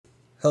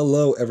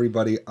Hello,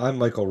 everybody. I'm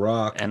Michael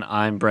Rock. And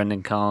I'm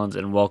Brendan Collins,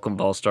 and welcome,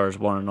 Ball Stars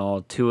one and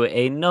all, to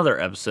another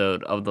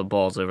episode of the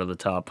Balls Over the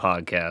Top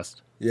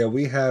podcast. Yeah,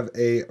 we have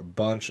a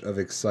bunch of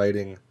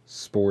exciting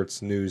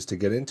sports news to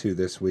get into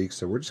this week,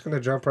 so we're just going to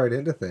jump right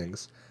into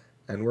things.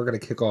 And we're going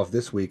to kick off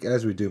this week,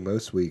 as we do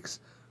most weeks,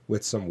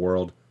 with some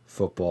world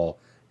football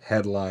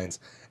headlines.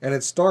 And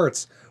it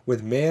starts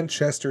with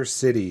Manchester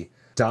City,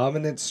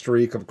 dominant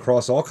streak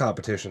across all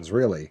competitions,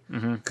 really,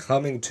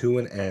 coming to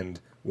an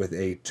end with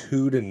a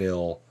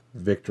 2-0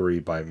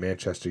 victory by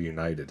Manchester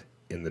United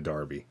in the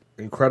derby.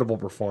 Incredible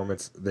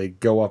performance. They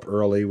go up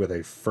early with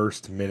a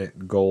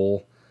first-minute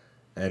goal,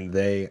 and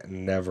they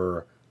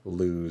never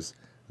lose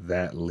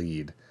that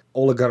lead.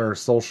 Ole Gunnar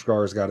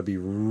Solskjaer's got to be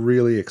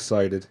really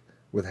excited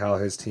with how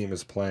his team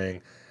is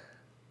playing,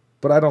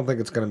 but I don't think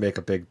it's going to make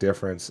a big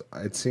difference.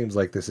 It seems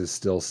like this is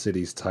still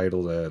City's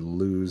title to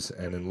lose,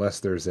 and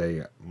unless there's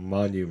a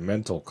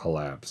monumental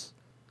collapse,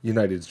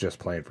 United's just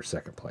playing for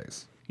second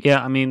place.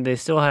 Yeah, I mean, they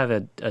still have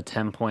a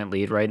 10-point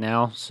lead right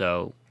now,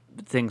 so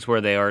things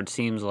where they are, it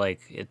seems like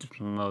it's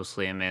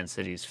mostly in Man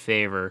City's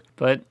favor.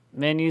 But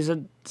Man U's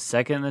a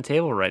second in the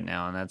table right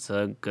now, and that's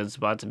a good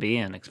spot to be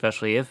in,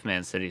 especially if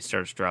Man City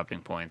starts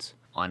dropping points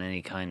on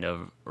any kind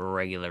of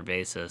regular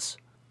basis.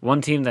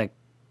 One team that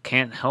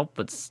can't help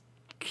but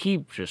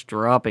keep just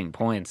dropping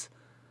points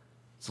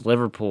is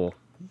Liverpool,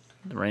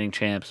 the reigning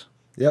champs.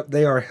 Yep,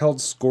 they are held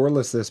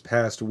scoreless this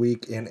past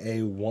week in a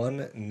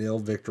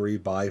 1-0 victory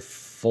by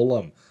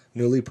Fulham.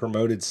 Newly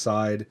promoted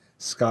side,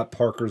 Scott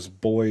Parker's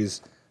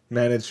boys,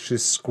 managed to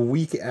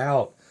squeak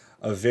out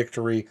a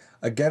victory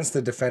against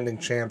the defending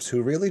champs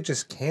who really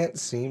just can't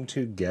seem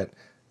to get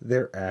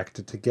their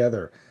act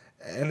together.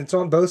 And it's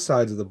on both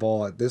sides of the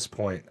ball at this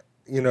point.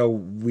 You know,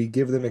 we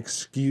give them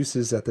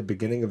excuses at the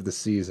beginning of the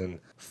season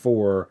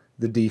for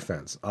the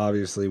defense.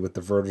 Obviously, with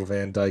the Virgil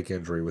van Dijk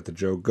injury, with the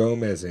Joe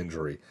Gomez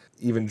injury,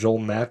 even Joel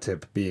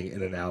Matip being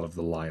in and out of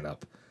the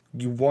lineup.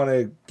 You want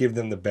to give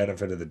them the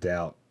benefit of the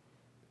doubt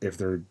if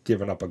they're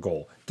giving up a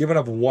goal. Giving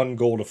up one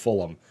goal to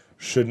Fulham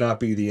should not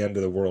be the end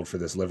of the world for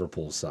this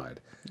Liverpool side.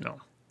 No.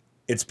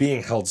 It's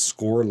being held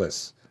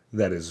scoreless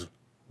that is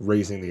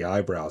raising the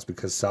eyebrows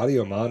because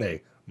Sadio Mane,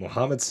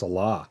 Mohamed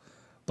Salah,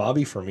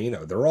 Bobby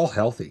Firmino, they're all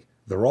healthy.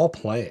 They're all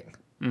playing.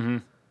 Mm-hmm.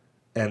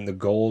 And the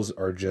goals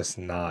are just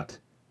not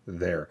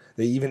there.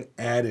 They even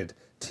added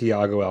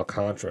Thiago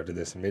Alcantara to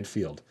this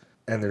midfield,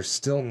 and there's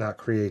still not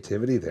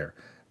creativity there.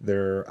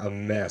 They're a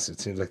mess. It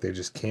seems like they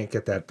just can't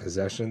get that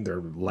possession.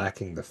 They're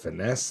lacking the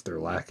finesse. They're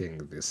lacking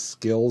the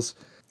skills.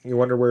 You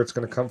wonder where it's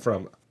going to come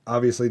from.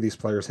 Obviously, these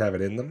players have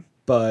it in them,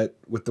 but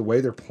with the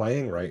way they're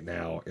playing right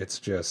now, it's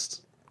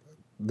just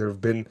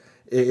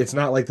it's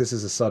not like this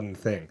is a sudden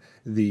thing.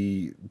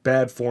 The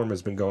bad form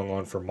has been going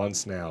on for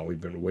months now. We've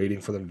been waiting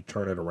for them to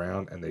turn it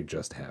around, and they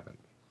just haven't.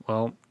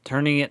 Well,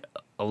 turning it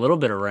a little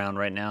bit around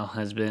right now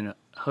has been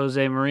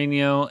Jose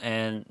Mourinho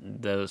and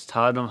those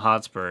Tottenham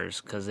Hotspurs,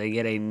 because they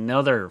get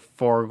another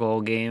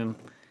 4-goal game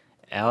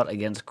out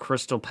against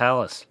Crystal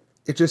Palace.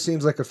 It just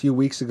seems like a few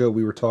weeks ago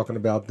we were talking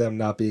about them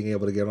not being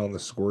able to get on the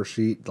score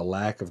sheet, the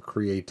lack of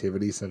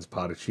creativity since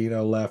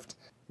Pochettino left.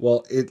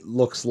 Well, it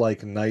looks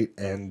like night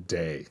and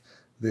day.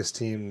 This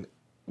team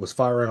was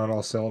firing on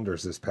all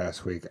cylinders this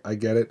past week. I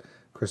get it.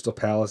 Crystal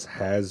Palace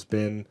has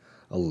been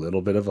a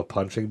little bit of a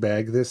punching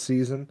bag this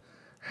season.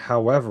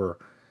 However,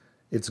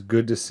 it's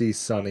good to see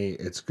Sonny.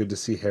 It's good to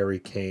see Harry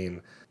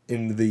Kane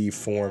in the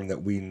form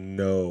that we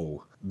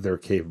know they're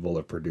capable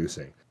of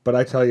producing. But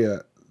I tell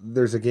you,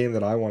 there's a game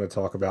that I want to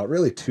talk about,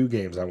 really two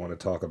games I want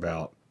to talk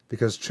about,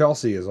 because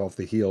Chelsea is off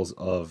the heels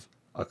of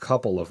a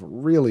couple of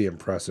really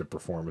impressive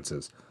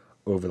performances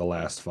over the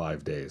last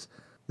 5 days.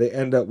 They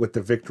end up with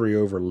the victory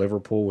over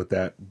Liverpool with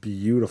that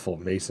beautiful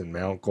Mason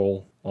Mount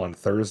goal on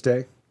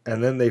Thursday.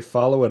 And then they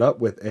follow it up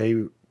with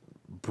a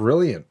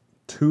brilliant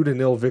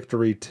 2-0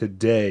 victory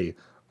today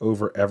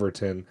over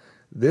Everton.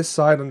 This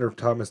side under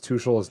Thomas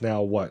Tuchel is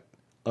now,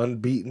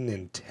 unbeaten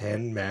in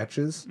 10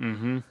 matches?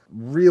 Mm-hmm.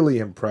 Really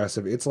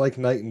impressive. It's like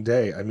night and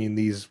day. I mean,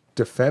 these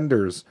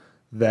defenders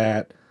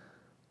that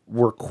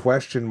were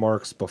question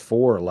marks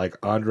before,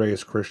 like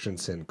Andreas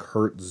Christensen,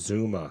 Kurt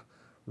Zouma,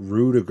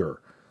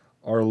 Rudiger,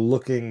 are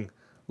looking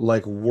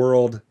like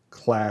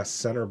world-class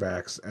center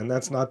backs, and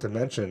that's not to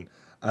mention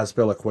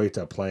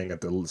Azpilicueta playing at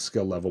the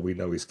skill level we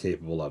know he's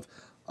capable of.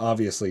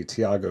 Obviously,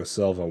 Thiago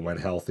Silva, when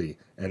healthy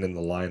and in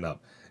the lineup,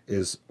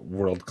 is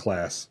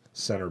world-class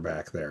center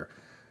back there.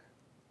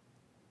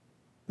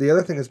 The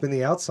other thing has been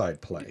the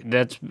outside play.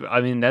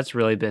 That's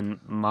really been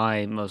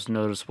my most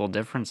noticeable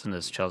difference in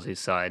this Chelsea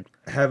side.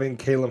 Having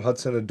Caleb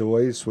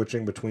Hudson-Odoi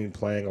switching between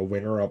playing a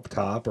winger up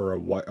top or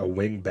a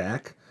wing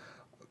back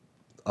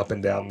up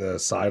and down the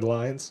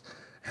sidelines,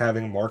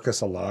 having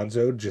Marcus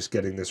Alonso just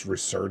getting this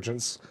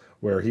resurgence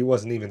where he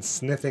wasn't even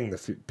sniffing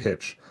the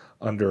pitch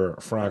under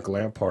Frank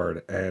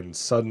Lampard, and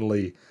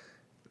suddenly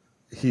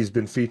he's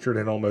been featured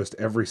in almost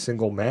every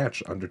single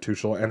match under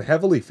Tuchel and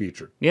heavily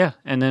featured. Yeah,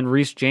 and then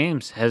Reece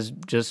James has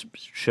just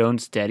shown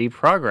steady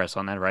progress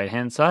on that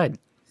right-hand side.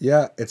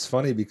 Yeah, it's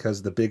funny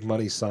because the big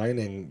money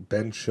signing,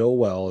 Ben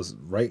Chilwell, is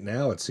right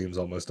now, it seems,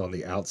 almost on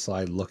the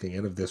outside looking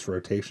in of this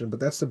rotation. But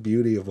that's the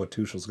beauty of what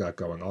Tuchel's got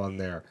going on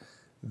there.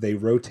 They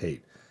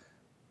rotate.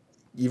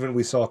 Even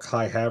we saw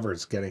Kai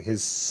Havertz getting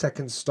his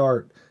second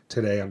start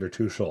today under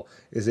Tuchel,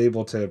 is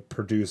able to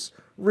produce,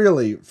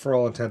 really, for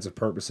all intents and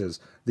purposes,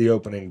 the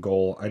opening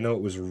goal. I know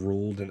it was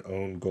ruled an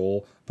own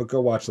goal, but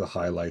go watch the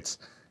highlights.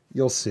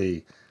 You'll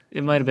see.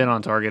 It might have been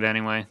on target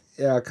anyway.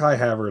 Yeah, Kai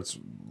Havertz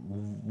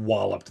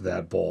walloped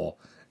that ball,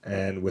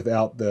 and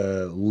without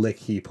the lick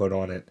he put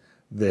on it,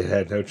 they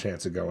had no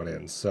chance of going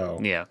in. So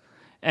Yeah.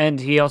 And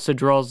he also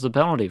draws the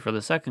penalty for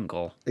the second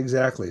goal.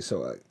 exactly.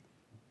 So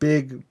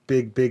big,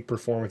 big, big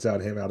performance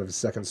out of him out of his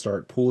second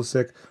start.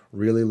 Pulisic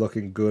really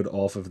looking good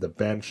off of the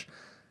bench,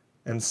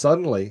 and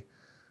suddenly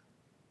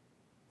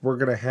we're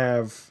gonna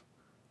have,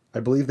 I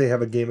believe they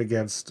have a game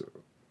against,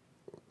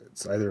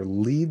 it's either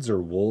Leeds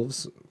or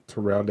Wolves to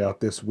round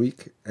out this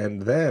week,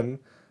 and then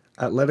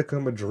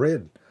Atletico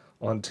Madrid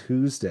on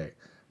Tuesday.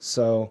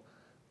 So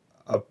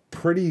a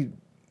pretty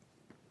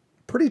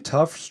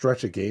tough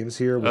stretch of games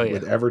here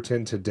with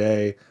Everton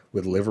today,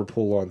 with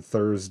Liverpool on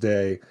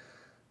Thursday,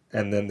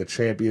 and then the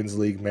Champions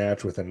League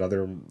match with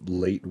another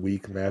late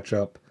week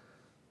matchup.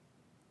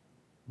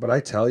 But I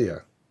tell you,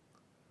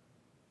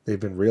 they've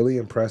been really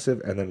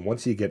impressive, and then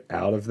once you get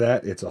out of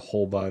that, it's a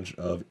whole bunch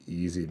of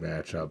easy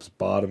matchups.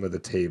 Bottom of the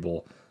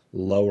table,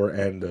 lower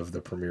end of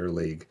the Premier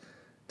League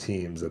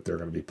teams that they're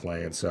going to be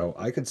playing. So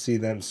I could see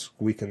them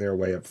squeaking their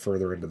way up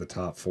further into the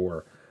top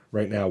four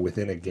right now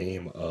within a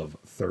game of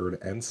third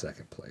and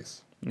second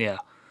place. Yeah.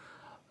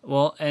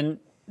 Well, and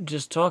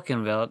just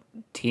talking about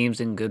teams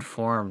in good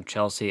form,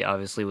 Chelsea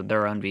obviously with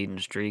their unbeaten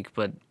streak,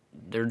 but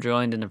they're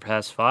joined in the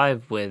past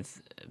 5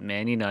 with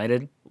Man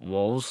United,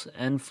 Wolves,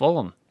 and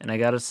Fulham. And I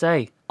gotta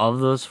say, of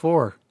those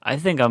 4, I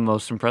think I'm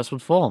most impressed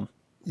with Fulham.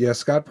 Yeah,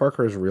 Scott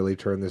Parker has really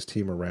turned this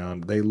team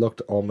around. They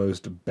looked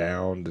almost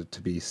bound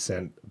to be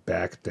sent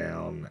back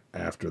down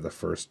after the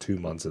first 2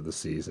 months of the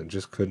season.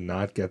 Just could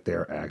not get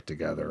their act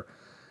together.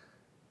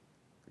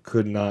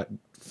 Could not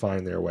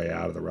find their way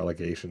out of the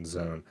relegation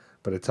zone.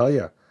 But I tell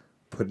you,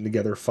 putting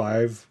together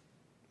 5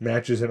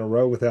 matches in a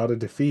row without a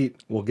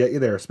defeat will get you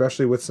there,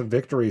 especially with some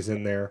victories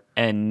in there.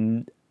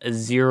 And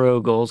 0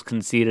 goals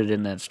conceded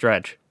in that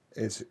stretch.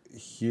 It's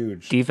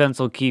huge. Defense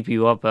will keep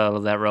you up out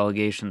of that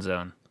relegation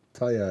zone.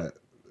 Tell you,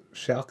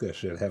 Schalke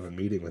should have a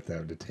meeting with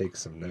them to take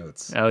some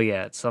notes. Oh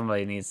yeah,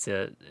 somebody needs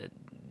to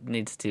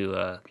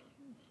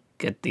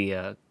get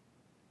the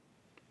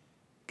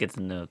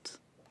notes.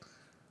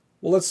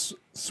 Well, let's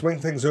swing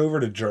things over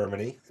to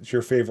Germany. It's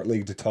your favorite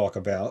league to talk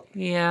about.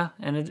 Yeah,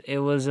 and it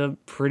was a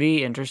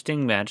pretty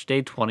interesting match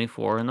day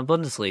 24 in the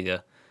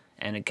Bundesliga.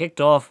 And it kicked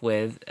off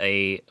with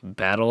a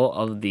battle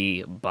of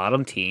the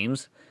bottom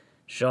teams,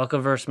 Schalke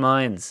versus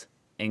Mainz.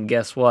 And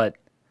guess what?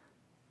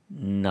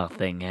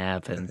 Nothing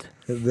happened.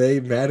 They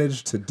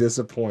managed to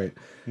disappoint.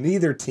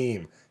 Neither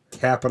team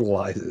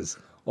capitalizes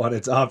on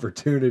its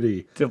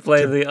opportunity to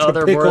play the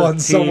other pick on team.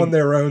 Someone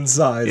their own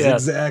size.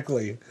 Yes.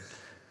 Exactly.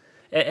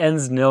 It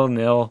ends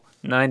 0-0.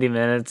 90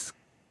 minutes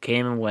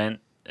came and went,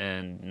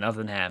 and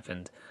nothing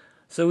happened.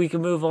 So we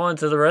can move on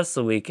to the rest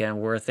of the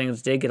weekend where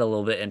things did get a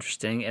little bit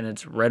interesting, and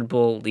it's Red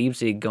Bull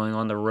Leipzig going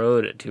on the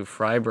road to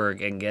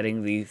Freiburg and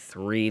getting the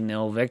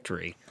 3-0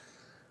 victory.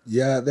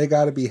 Yeah, they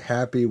got to be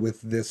happy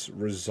with this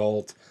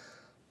result.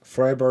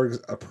 Freiburg's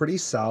a pretty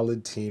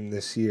solid team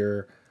this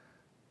year,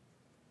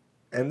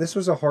 and this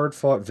was a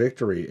hard-fought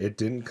victory. It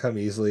didn't come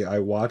easily. I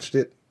watched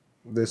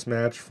this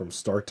match from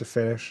start to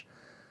finish,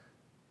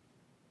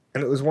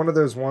 and it was one of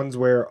those ones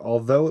where,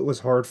 although it was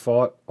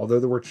hard-fought, although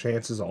there were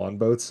chances on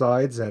both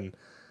sides, and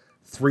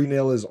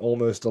 3-0 is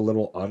almost a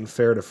little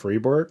unfair to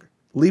Freiburg,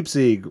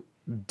 Leipzig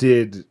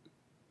did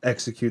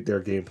execute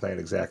their game plan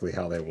exactly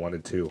how they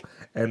wanted to.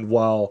 And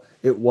while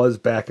it was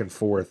back and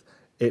forth,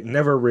 it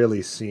never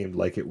really seemed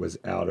like it was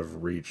out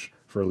of reach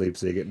for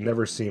Leipzig. It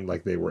never seemed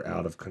like they were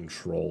out of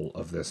control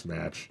of this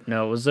match.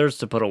 No, it was theirs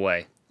to put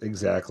away.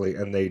 Exactly,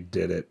 and they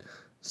did it.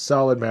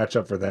 Solid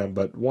matchup for them,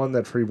 but one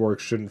that Freiburg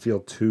shouldn't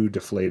feel too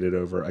deflated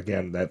over.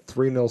 Again, that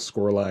 3-0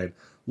 scoreline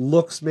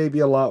looks maybe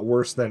a lot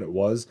worse than it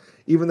was.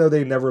 Even though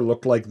they never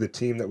looked like the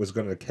team that was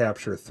going to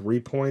capture 3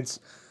 points,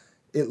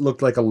 it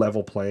looked like a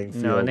level playing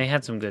field. No, and they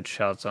had some good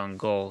shots on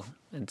goal.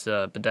 It's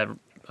but that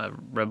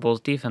Red Bull's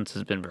defense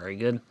has been very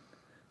good,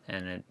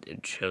 and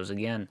it shows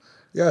again.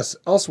 Yes,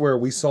 elsewhere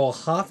we saw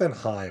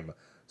Hoffenheim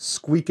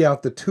squeak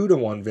out the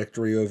 2-1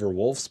 victory over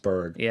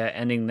Wolfsburg. Yeah,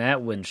 ending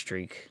that win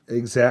streak.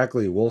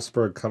 Exactly.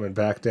 Wolfsburg coming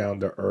back down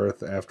to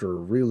earth after a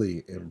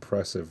really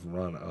impressive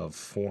run of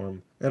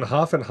form. And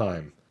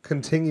Hoffenheim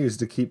continues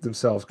to keep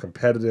themselves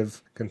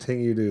competitive,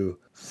 continue to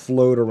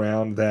float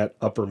around that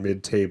upper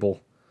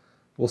mid-table.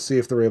 We'll see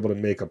if they're able to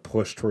make a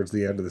push towards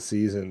the end of the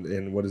season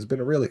in what has been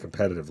a really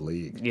competitive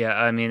league. Yeah,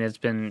 I mean, it's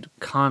been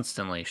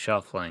constantly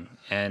shuffling.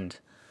 And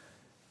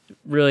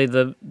really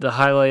the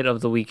highlight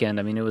of the weekend,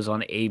 I mean, it was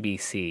on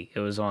ABC. It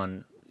was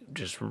on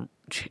just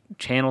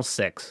Channel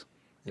 6.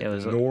 It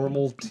was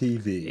Normal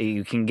TV.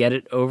 you can get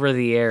it over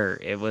the air.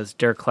 It was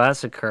Der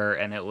Klassiker,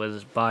 and it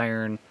was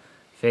Bayern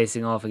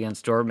facing off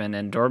against Dortmund,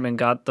 and Dortmund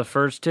got the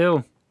first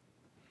two.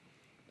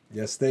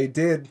 Yes, they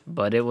did.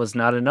 But it was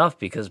not enough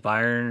because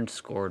Bayern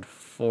scored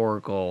 4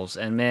 goals.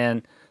 And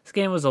man, this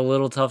game was a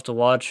little tough to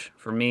watch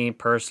for me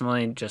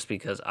personally, just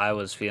because I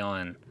was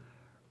feeling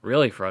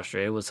really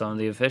frustrated with some of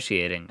the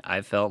officiating.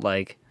 I felt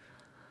like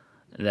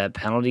that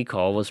penalty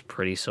call was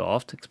pretty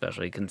soft,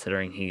 especially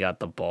considering he got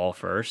the ball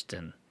first,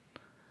 and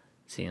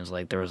seems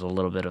like there was a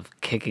little bit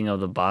of kicking of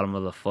the bottom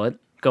of the foot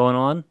going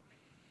on.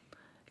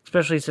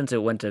 Especially since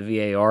it went to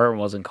VAR and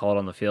wasn't called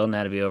on the field and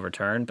had to be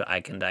overturned, but I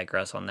can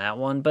digress on that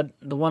one. But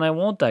the one I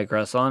won't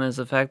digress on is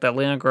the fact that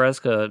Leon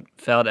Goretzka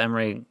fouled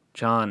Emre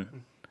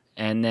Can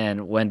and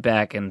then went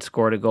back and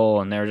scored a goal,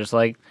 and they were just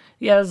like,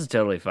 yeah, this is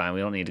totally fine. We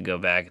don't need to go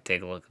back and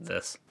take a look at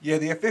this. Yeah,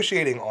 the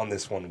officiating on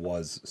this one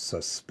was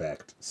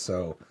suspect,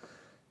 so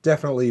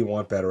definitely you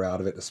want better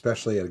out of it,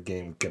 especially at a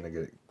game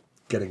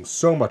getting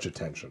so much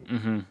attention.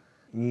 Mm-hmm.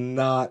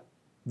 Not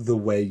the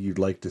way you'd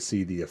like to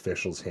see the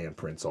officials'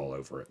 handprints all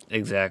over it.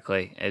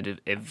 Exactly.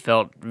 It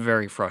felt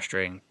very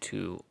frustrating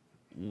to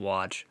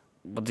watch.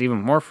 What's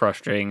even more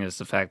frustrating is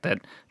the fact that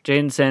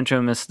Jadon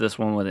Sancho missed this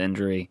one with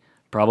injury.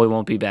 Probably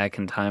won't be back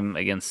in time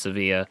against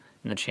Sevilla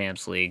in the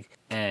Champions League.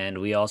 And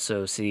we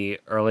also see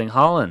Erling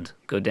Haaland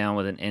go down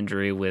with an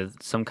injury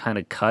with some kind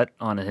of cut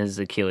on his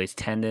Achilles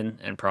tendon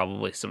and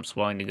probably some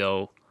swelling to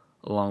go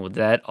along with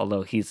that.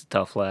 Although he's a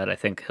tough lad, I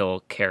think he'll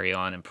carry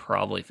on and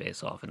probably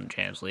face off in the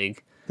Champions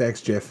League.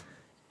 Thanks, Jeff.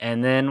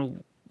 And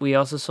then we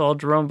also saw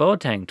Jerome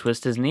Boateng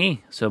twist his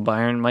knee. So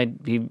Bayern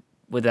might be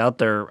without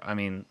their,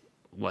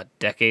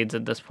 decades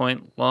at this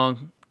point,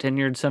 long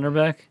tenured center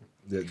back?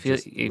 It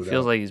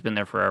feels like he's been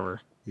there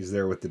forever. He's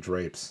there with the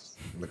drapes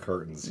and the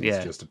curtains. He's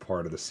just a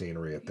part of the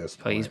scenery at this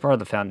point. But he's part of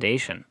the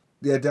foundation.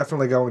 Yeah,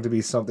 definitely going to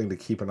be something to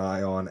keep an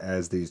eye on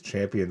as these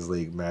Champions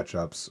League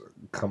matchups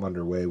come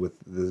underway with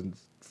the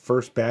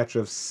first batch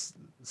of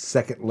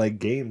second leg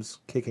games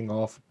kicking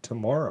off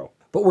tomorrow.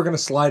 But we're going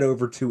to slide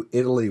over to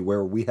Italy,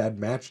 where we had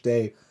match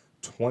day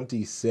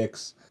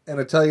 26. And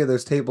I tell you,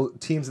 those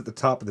teams at the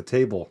top of the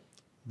table,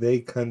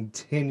 they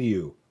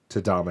continue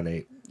to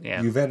dominate.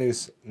 Yeah.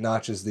 Juventus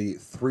notches the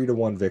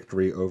 3-1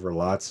 victory over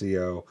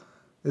Lazio.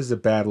 This is a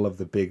battle of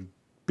the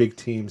big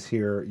teams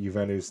here.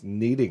 Juventus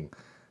needing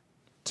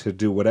to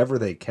do whatever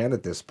they can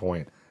at this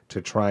point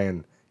to try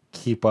and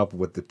keep up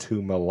with the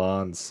two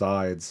Milan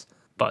sides.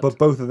 But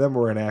both of them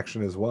were in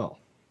action as well.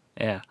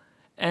 Yeah.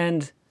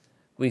 And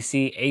we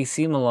see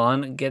AC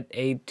Milan get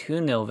a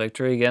 2-0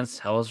 victory against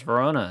Hellas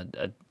Verona,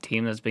 a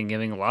team that's been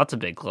giving lots of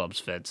big clubs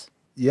fits.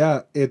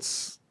 Yeah,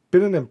 it's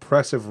been an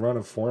impressive run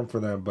of form for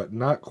them, but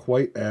not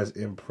quite as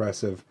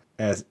impressive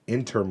as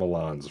Inter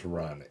Milan's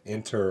run.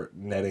 Inter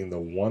netting the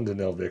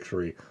 1-0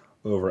 victory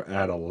over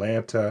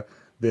Atalanta.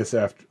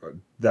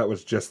 That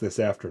was just this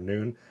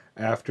afternoon,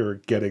 after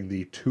getting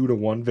the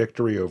 2-1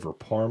 victory over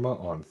Parma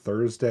on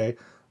Thursday.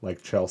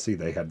 Like Chelsea,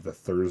 they had the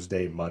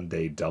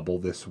Thursday-Monday double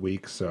this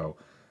week, so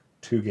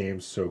 2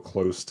 games so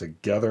close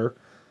together.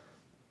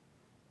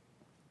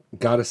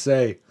 Gotta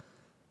say,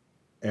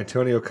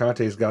 Antonio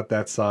Conte's got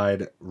that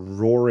side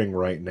roaring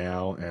right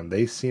now, and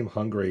they seem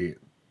hungry.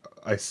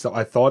 I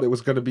thought it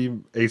was going to be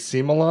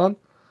AC Milan,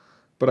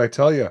 but I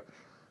tell you,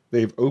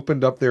 they've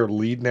opened up their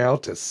lead now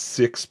to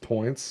 6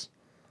 points.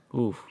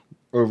 Oof.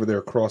 Over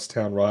their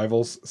crosstown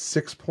rivals.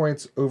 6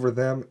 points over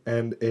them,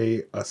 and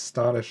a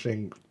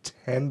astonishing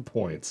 10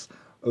 points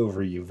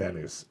over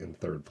Juventus in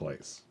third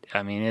place.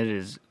 I mean, it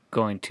is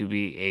going to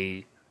be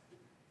a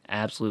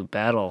absolute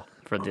battle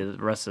for the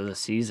rest of the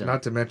season.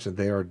 Not to mention,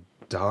 they are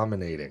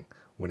dominating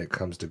when it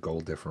comes to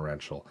goal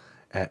differential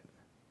at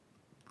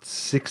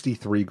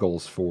 63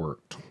 goals for,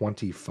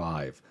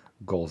 25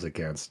 goals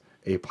against,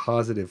 a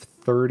positive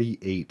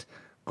 38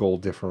 goal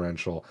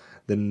differential.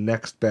 The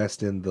next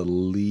best in the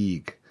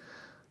league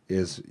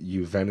is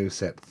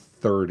Juventus at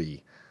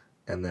 30,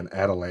 and then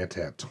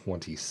Atalanta at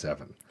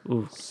 27.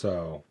 Ooh.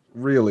 So,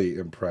 really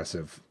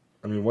impressive.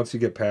 I mean, once you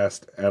get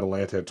past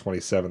Atalanta at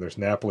 27, there's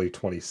Napoli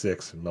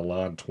 26,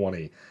 Milan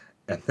 20,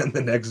 and then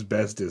the next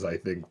best is, I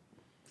think,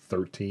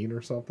 13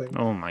 or something.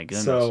 Oh, my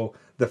goodness. So,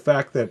 the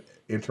fact that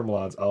Inter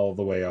Milan's all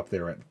the way up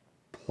there at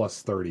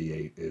plus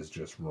 38 is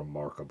just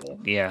remarkable.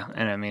 Yeah,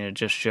 and I mean, it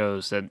just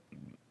shows that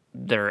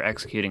they're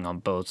executing on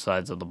both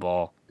sides of the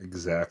ball.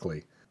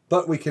 Exactly.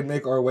 But we can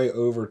make our way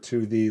over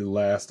to the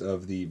last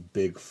of the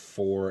big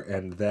four,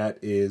 and that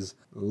is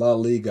La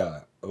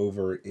Liga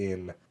over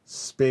in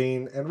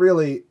Spain. And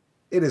really,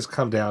 it has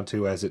come down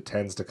to, as it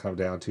tends to come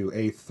down to,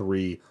 a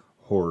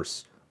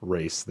 3-horse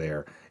race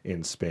there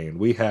in Spain.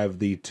 We have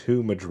the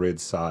 2 Madrid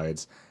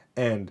sides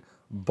and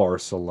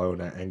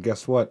Barcelona. And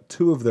guess what?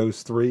 2 of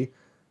those 3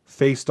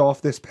 faced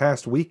off this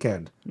past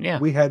weekend. Yeah.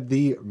 We had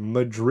the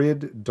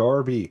Madrid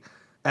derby.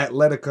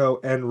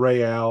 Atletico and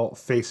Real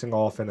facing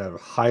off in a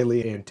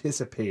highly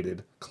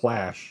anticipated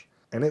clash.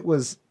 And it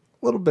was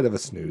a little bit of a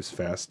snooze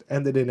fest.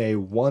 Ended in a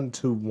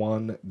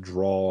 1-1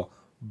 draw.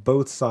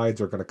 Both sides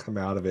are going to come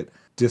out of it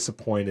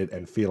disappointed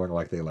and feeling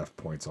like they left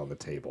points on the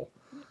table.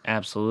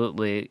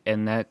 Absolutely.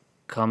 And that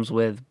comes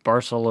with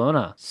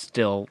Barcelona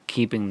still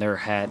keeping their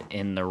hat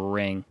in the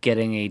ring,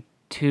 getting a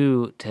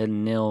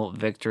 2-0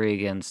 victory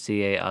against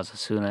CA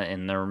Osasuna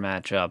in their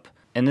matchup.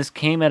 And this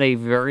came at a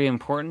very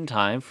important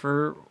time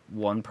for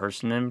one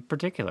person in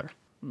particular.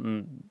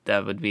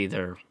 That would be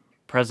their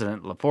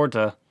president,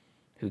 Laporta,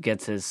 who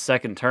gets his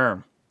second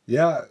term.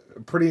 Yeah,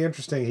 pretty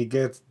interesting. He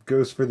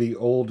goes for the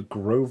old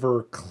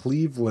Grover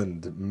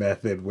Cleveland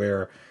method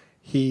where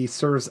he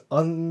serves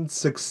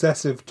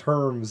unsuccessive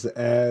terms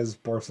as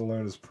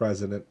Barcelona's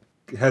president.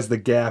 Has the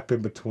gap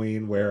in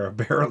between where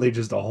apparently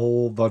just a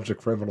whole bunch of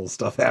criminal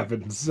stuff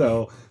happens.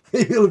 So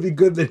maybe it'll be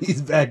good that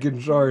he's back in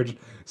charge,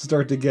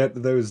 start to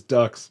get those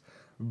ducks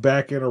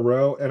back in a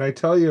row. And I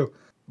tell you,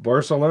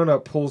 Barcelona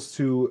pulls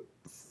to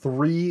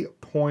 3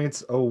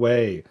 points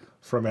away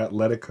from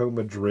Atletico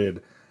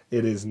Madrid.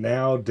 It is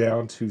now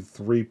down to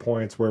 3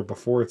 points, where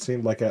before it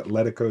seemed like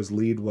Atletico's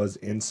lead was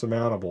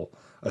insurmountable,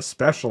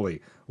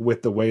 especially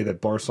with the way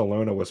that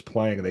Barcelona was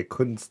playing. They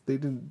couldn't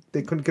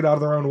get out of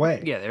their own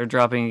way. Yeah, they're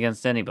dropping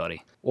against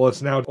anybody. Well,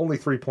 it's now only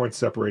 3 points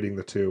separating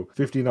the two.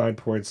 59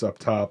 points up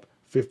top,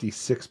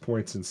 56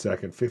 points in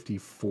second,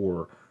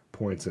 54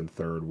 points in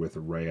third with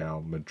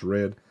Real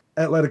Madrid.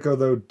 Atletico,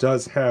 though,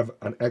 does have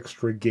an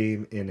extra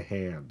game in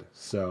hand.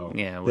 So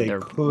yeah, with their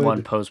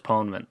one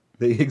postponement.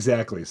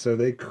 Exactly. So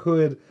they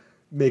could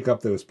make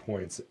up those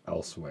points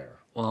elsewhere.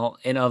 Well,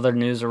 in other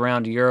news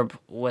around Europe,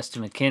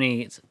 Weston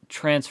McKennie's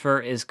transfer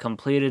is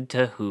completed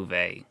to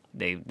Juve.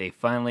 They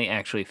finally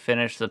actually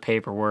finished the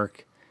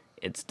paperwork.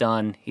 It's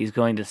done. He's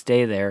going to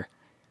stay there.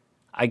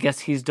 I guess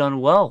he's done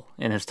well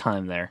in his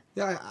time there.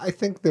 Yeah, I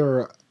think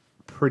they're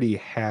pretty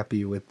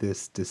happy with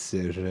this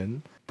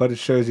decision. But it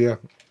shows you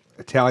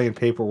Italian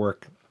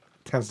paperwork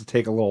tends to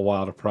take a little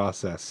while to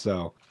process.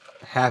 So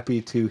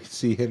happy to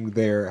see him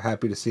there.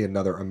 Happy to see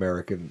another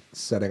American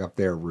setting up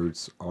their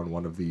roots on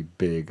one of the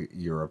big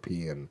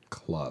European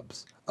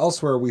clubs.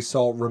 Elsewhere, we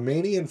saw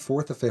Romanian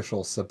fourth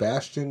official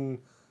Sebastian.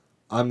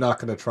 I'm not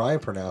going to try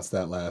and pronounce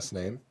that last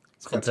name.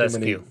 It's got too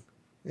many.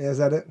 Yeah, is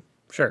that it?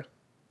 Sure.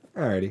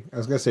 Alrighty. I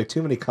was going to say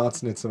too many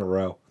consonants in a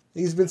row.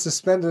 He's been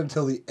suspended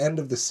until the end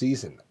of the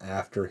season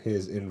after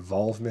his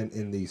involvement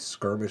in the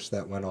skirmish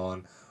that went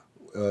on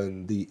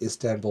in the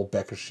Istanbul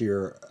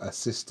Bekashir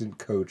assistant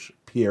coach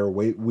Pierre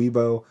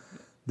Weibo.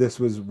 This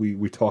was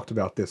we talked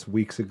about this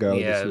weeks ago.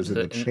 Yeah, this was in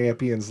the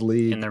Champions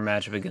League. In their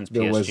matchup against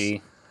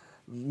PSG.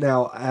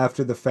 Now,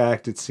 after the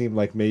fact, it seemed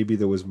like maybe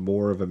there was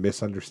more of a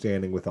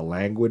misunderstanding with a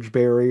language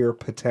barrier,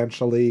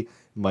 potentially.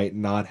 Might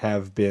not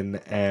have been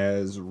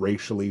as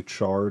racially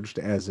charged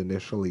as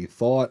initially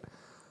thought.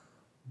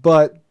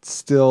 But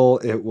still,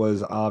 it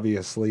was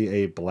obviously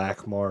a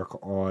black mark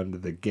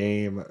on the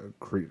game.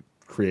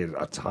 Created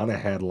a ton of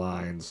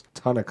headlines,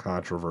 ton of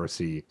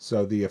controversy.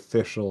 So the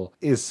official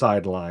is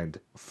sidelined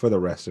for the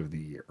rest of the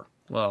year.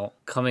 Well,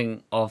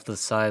 coming off the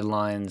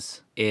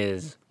sidelines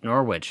is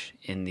Norwich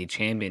in the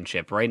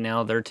championship. Right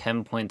now, they're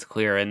 10 points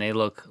clear, and they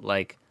look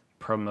like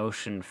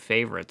promotion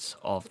favorites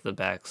off the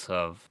backs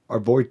of our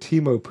boy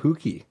Timo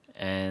Pukki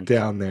and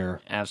down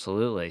there.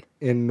 Absolutely.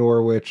 In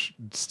Norwich.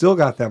 Still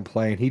got them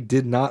playing. He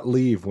did not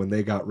leave when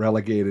they got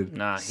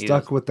relegated.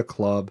 Stuck with the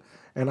club.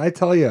 And I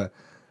tell you,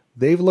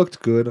 they've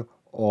looked good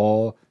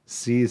all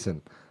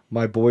season.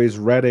 My boys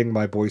Reading,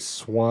 my boys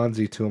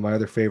Swansea, two of my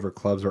other favorite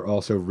clubs, are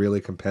also really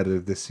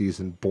competitive this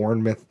season.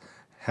 Bournemouth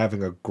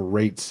having a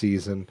great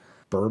season.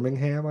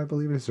 Birmingham, I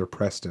believe it is, or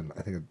Preston.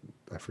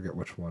 I forget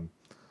which one.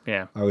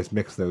 Yeah. I always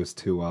mix those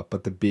two up.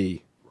 But the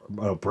B.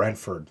 Oh,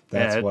 Brentford.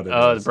 That's what it is.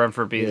 Oh, the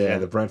Brentford Bees. Yeah,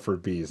 the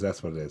Brentford Bees.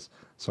 That's what it is.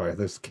 Sorry,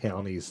 those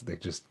counties,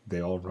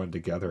 they all run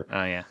together.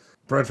 Oh, yeah.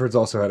 Brentford's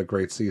also had a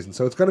great season.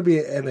 So it's going to be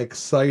an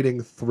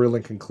exciting,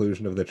 thrilling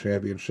conclusion of the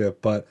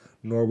championship. But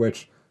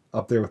Norwich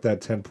up there with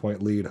that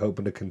 10-point lead,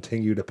 hoping to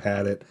continue to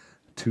pad it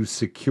to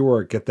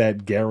get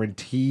that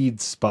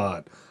guaranteed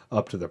spot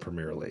up to the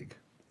Premier League.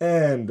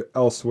 And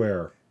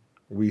elsewhere,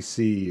 we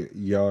see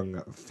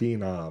young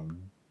phenom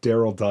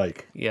Daryl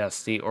Dike.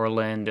 Yes, the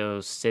Orlando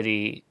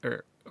City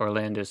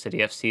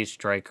FC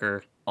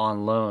striker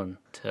on loan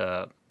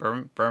to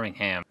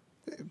Birmingham.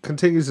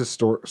 Continues a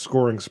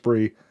scoring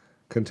spree,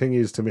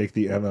 continues to make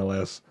the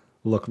MLS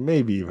look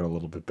maybe even a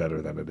little bit better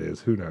than it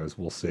is. Who knows?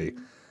 We'll see.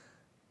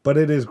 But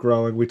it is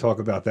growing. We talk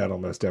about that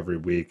almost every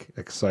week.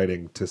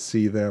 Exciting to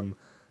see them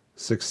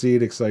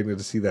succeed. Exciting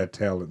to see that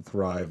talent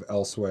thrive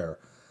elsewhere.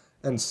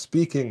 And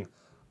speaking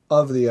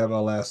of the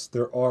MLS,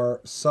 there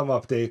are some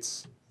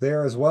updates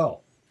there as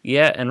well.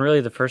 Yeah, and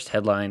really the first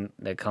headline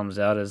that comes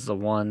out is the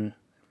one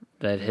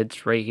that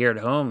hits right here at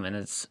home, and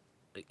it's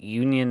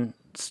Union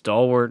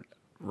stalwart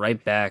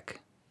right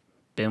back,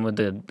 been with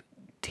the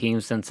team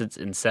since its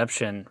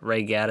inception.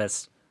 Ray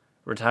Gaddis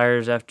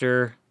retires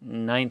after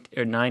 9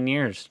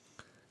 years.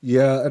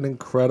 Yeah, an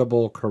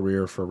incredible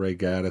career for Ray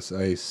Gaddis,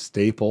 a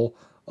staple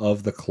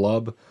of the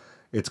club.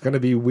 It's going to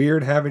be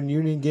weird having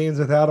Union games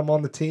without him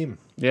on the team.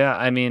 Yeah,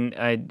 I mean,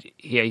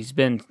 he's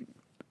been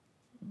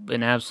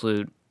an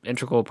absolute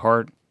integral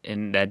part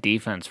in that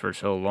defense for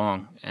so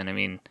long, and I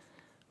mean,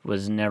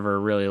 was never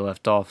really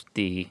left off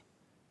the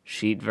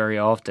sheet very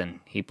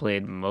often. He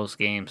played most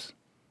games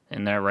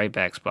in that right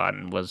back spot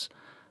and was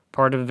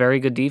part of very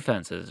good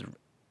defenses.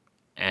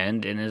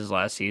 And in his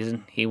last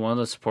season, he won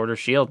the Supporter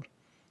Shield.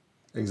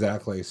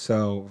 Exactly.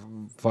 So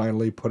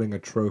finally putting a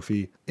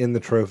trophy in the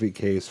trophy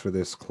case for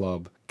this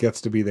club.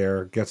 Gets to be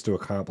there, gets to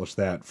accomplish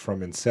that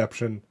from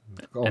inception.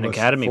 An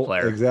academy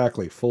player.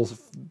 Exactly.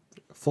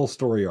 Full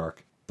story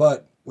arc.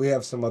 But we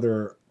have some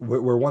other,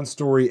 where one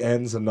story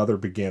ends, another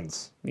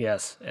begins.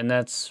 Yes, and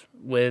that's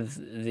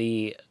with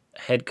the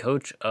head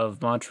coach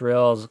of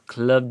Montreal's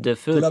Club de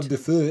Foot. Club de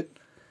Foot.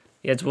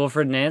 Yeah, it's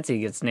Wilfred Nancy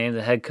gets named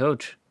the head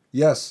coach.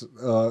 Yes,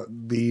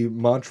 the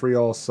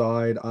Montreal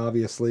side,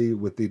 obviously,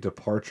 with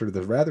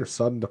the rather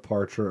sudden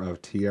departure of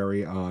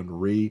Thierry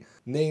Henry,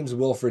 names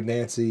Wilfred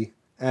Nancy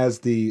as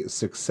the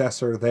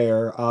successor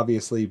there.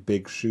 Obviously,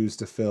 big shoes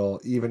to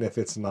fill, even if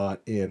it's not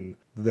in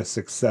the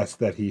success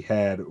that he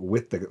had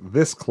with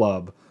this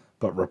club,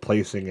 but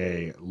replacing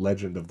a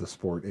legend of the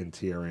sport in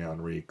Thierry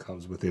Henry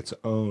comes with its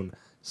own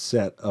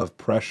set of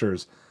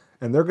pressures.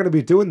 And they're going to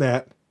be doing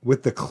that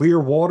with the clear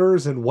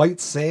waters and white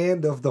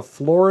sand of the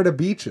Florida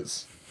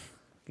beaches.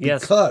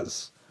 Yes,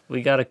 Because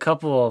we got a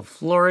couple of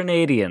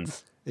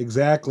Florinadians.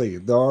 exactly,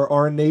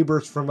 our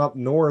neighbors from up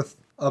north,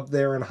 up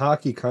there in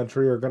hockey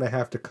country, are going to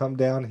have to come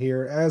down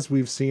here, as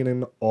we've seen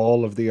in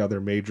all of the other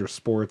major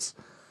sports,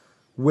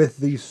 with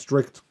the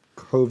strict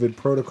COVID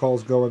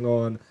protocols going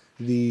on,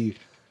 the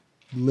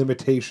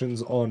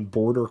limitations on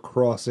border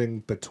crossing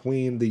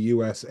between the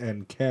U.S.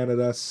 and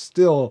Canada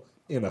still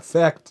in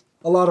effect.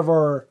 A lot of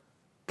our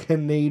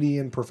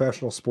Canadian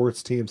professional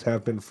sports teams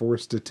have been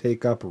forced to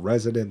take up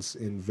residence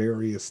in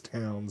various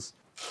towns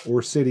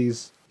or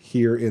cities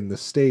here in the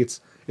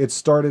States. It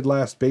started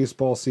last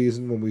baseball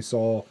season when we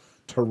saw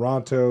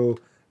Toronto.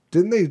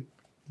 Didn't they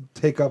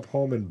take up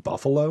home in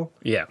Buffalo?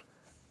 Yeah.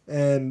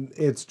 And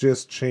it's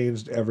just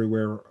changed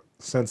everywhere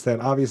since then.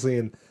 Obviously,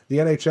 in the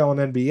NHL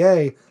and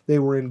NBA, they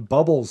were in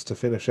bubbles to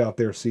finish out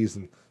their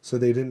season, so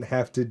they didn't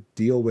have to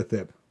deal with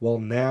it. Well,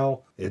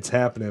 now it's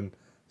happening.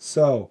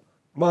 So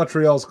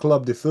Montreal's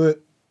Club de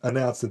Foot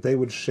announced that they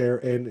would share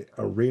an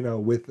arena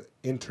with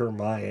Inter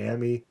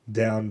Miami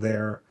down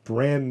there.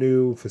 Brand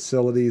new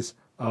facilities,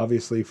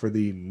 obviously, for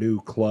the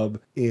new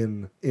club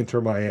in Inter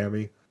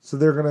Miami. So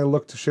they're going to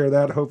look to share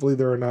that. Hopefully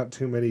there are not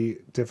too many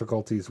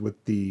difficulties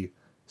with the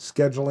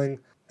scheduling.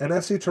 And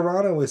FC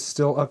Toronto is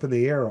still up in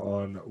the air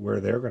on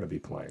where they're going to be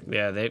playing.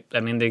 Yeah,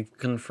 they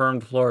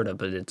confirmed Florida,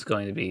 but it's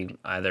going to be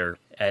either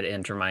at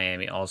Inter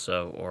Miami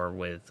also or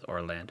with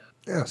Orlando.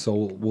 Yeah, so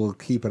we'll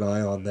keep an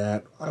eye on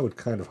that. I would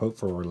kind of hope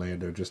for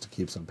Orlando just to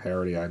keep some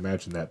parity. I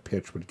imagine that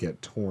pitch would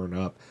get torn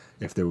up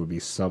if there would be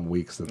some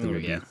weeks that there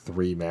would be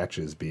 3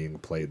 matches being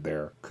played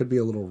there. Could be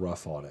a little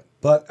rough on it.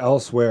 But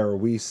elsewhere,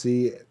 we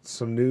see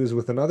some news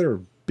with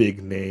another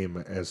big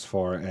name as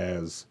far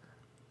as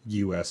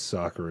U.S.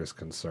 soccer is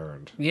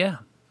concerned. Yeah.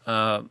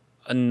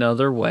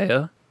 Another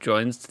Weah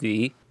joins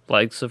the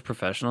likes of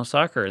professional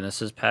soccer, and this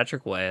is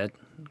Patrick Weah,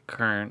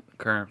 current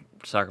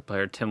soccer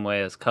player Tim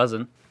Weah's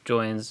cousin,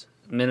 joins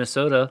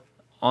Minnesota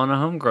on a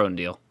homegrown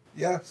deal.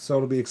 Yeah, so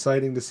it'll be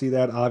exciting to see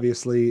that.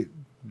 Obviously,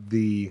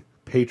 the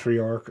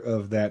patriarch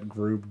of that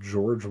group,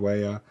 George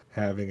Weah,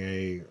 having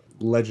a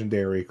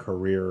legendary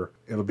career.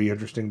 It'll be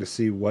interesting to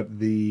see what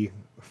the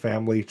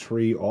family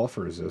tree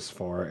offers as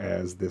far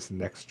as this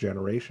next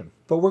generation.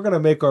 But we're going to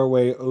make our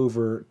way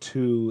over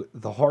to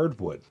the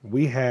hardwood.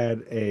 We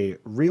had a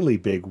really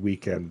big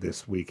weekend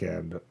this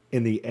weekend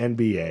in the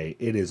NBA.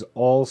 It is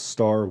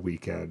All-Star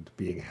Weekend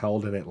being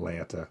held in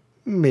Atlanta.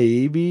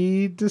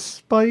 Maybe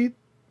despite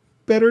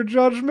better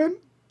judgment?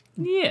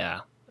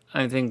 Yeah,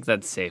 I think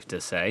that's safe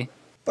to say.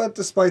 But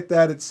despite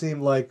that, it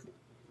seemed like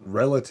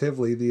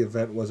relatively the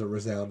event was a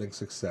resounding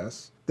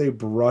success. They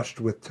brushed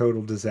with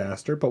total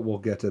disaster, but we'll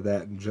get to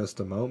that in just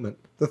a moment.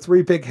 The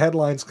 3 big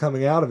headlines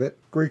coming out of it: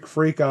 Greek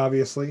Freak,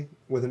 obviously,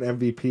 with an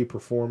MVP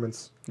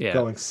performance,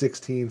 going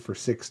 16 for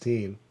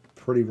 16.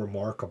 Pretty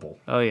remarkable.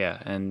 Oh, yeah,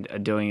 and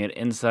doing it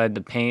inside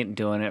the paint,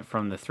 doing it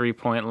from the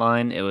three-point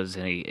line. It was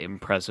an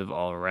impressive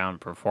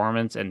all-around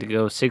performance. And to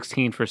go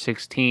 16 for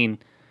 16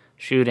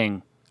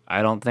 shooting,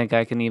 I don't think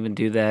I can even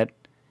do that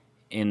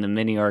in the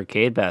mini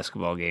arcade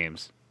basketball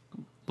games.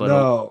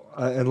 No,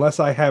 unless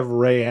I have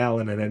Ray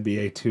Allen in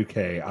NBA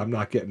 2K, I'm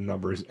not getting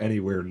numbers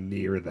anywhere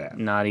near that.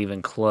 Not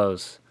even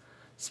close.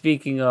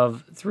 Speaking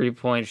of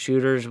three-point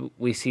shooters,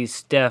 we see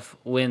Steph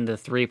win the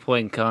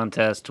three-point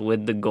contest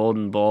with the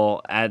golden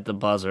ball at the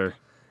buzzer.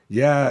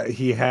 Yeah,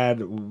 he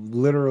had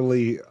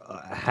literally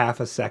half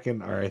a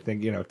second, or I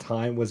think,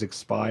 time was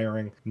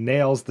expiring,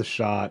 nails the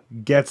shot,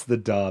 gets the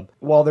dub.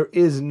 While there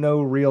is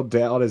no real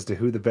doubt as to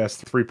who the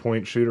best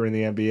three-point shooter in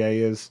the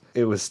NBA is,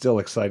 it was still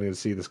exciting to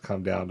see this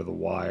come down to the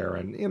wire.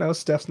 And,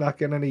 Steph's not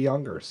getting any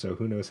younger, so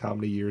who knows how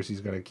many years he's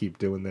going to keep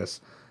doing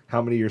this,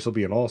 how many years he'll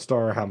be an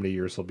all-star, how many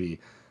years he'll be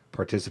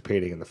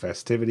participating in the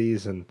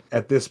festivities. And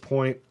at this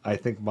point, I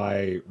think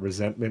my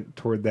resentment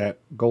toward that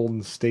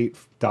Golden State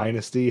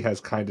dynasty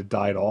has kind of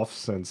died off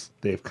since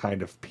they've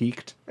kind of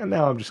peaked. And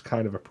now I'm just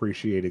kind of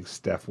appreciating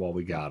Steph while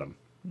we got him.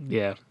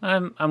 Yeah,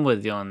 I'm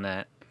with you on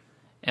that.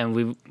 And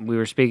we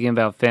were speaking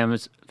about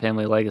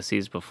family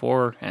legacies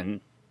before,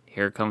 and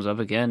here it comes up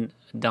again.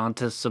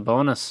 Domantas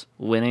Sabonis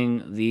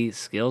winning the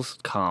skills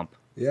comp.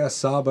 Yeah,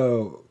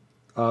 Sabo,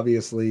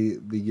 obviously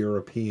the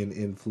European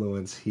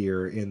influence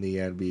here in the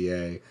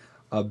NBA.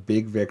 A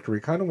big victory,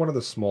 kind of one of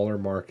the smaller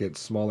market,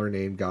 smaller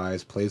name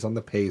guys, plays on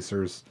the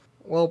Pacers.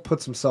 Well,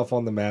 puts himself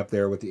on the map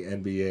there with the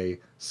NBA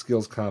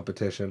skills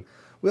competition.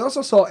 We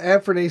also saw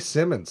Anthony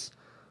Simmons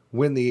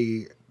win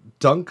the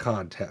dunk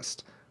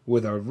contest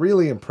with a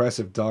really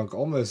impressive dunk.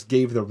 Almost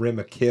gave the rim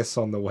a kiss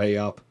on the way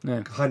up.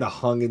 Yeah. Kind of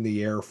hung in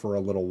the air for a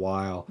little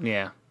while.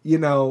 Yeah. You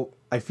know,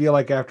 I feel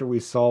like after we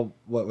saw,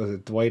 what was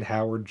it, Dwight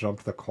Howard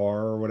jumped the car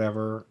or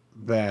whatever,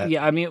 that...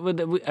 Yeah, I mean,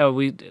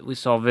 we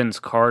saw Vince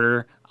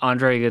Carter.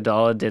 Andre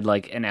Iguodala did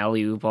like an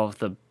alley-oop off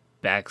the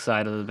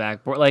backside of the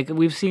backboard. Like,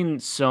 we've seen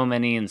so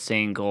many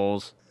insane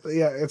goals.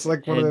 Yeah, it's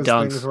like one of And those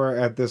dunks. things where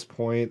at this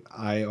point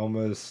I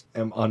almost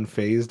am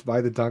unfazed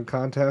by the dunk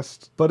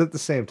contest, but at the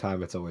same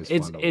time it's always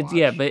fun to watch.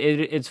 Yeah, but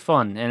it's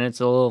fun, and it's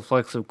a little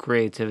flex of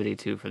creativity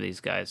too for these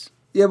guys.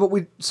 Yeah, but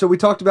we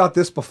talked about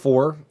this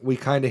before. We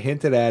kind of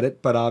hinted at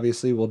it, but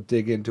obviously we'll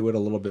dig into it a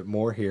little bit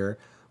more here.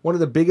 One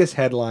of the biggest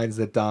headlines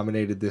that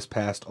dominated this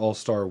past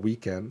All-Star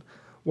weekend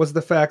was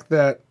the fact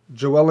that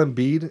Joel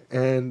Embiid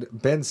and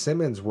Ben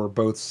Simmons were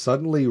both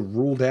suddenly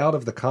ruled out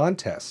of the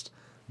contest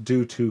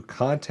due to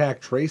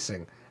contact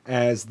tracing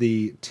as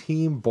the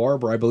team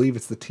barber, I believe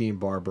it's the team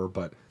barber,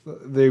 but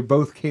they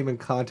both came in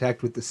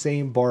contact with the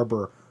same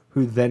barber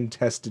who then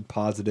tested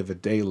positive a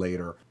day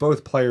later.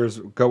 Both players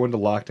go into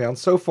lockdown.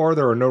 So far,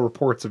 there are no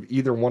reports of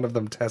either one of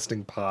them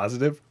testing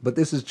positive, but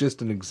this is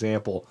just an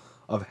example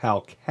of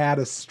how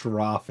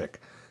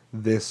catastrophic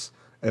this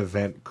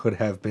event could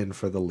have been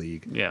for the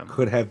league. Yeah.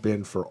 Could have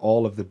been for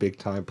all of the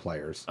big-time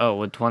players. Oh,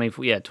 with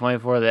 24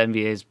 of the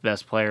NBA's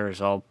best players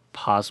all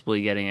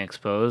possibly getting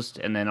exposed,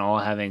 and then all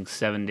having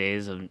 7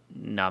 days of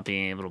not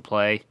being able to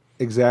play.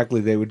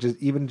 Exactly. They would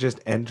just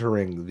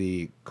entering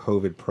the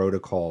COVID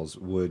protocols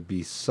would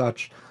be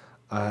such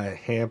a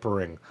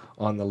hampering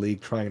on the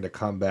league trying to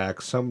come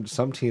back. Some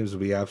teams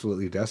would be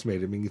absolutely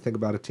decimated. I mean, you think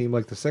about a team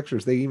like the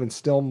Sixers, they even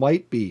still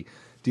might be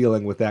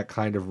dealing with that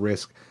kind of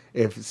risk.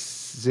 If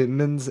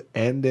Simmons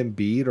and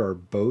Embiid are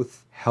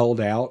both held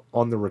out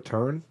on the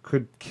return,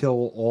 could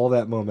kill all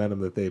that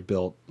momentum that they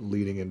built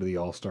leading into the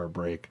All-Star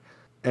break.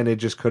 And it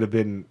just could have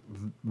been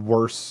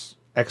worse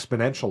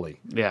exponentially.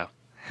 Yeah.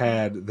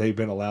 Had they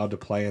been allowed to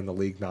play and the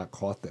league not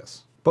caught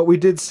this. But we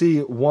did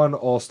see one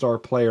All-Star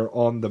player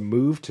on the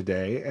move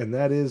today, and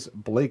that is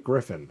Blake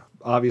Griffin.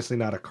 Obviously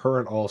not a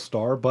current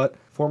All-Star, but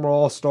former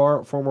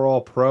All-Star, former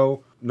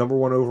All-Pro,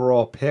 #1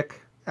 overall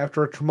pick.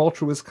 After a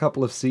tumultuous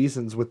couple of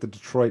seasons with the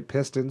Detroit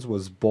Pistons,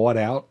 was bought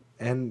out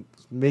and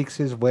makes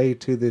his way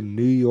to the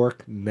New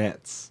York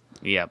Nets.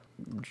 Yep.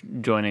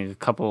 Joining a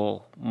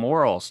couple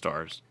more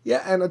All-Stars.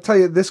 Yeah, and I'll tell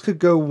you, this could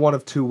go one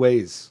of two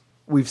ways.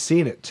 We've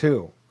seen it,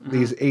 too.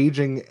 These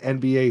aging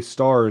NBA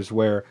stars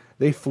where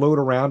they float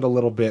around a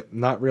little bit,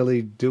 not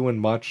really doing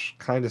much,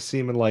 kind of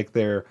seeming like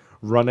they're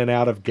running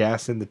out of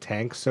gas in the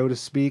tank, so to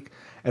speak.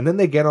 And then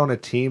they get on a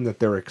team that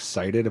they're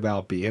excited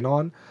about being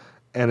on,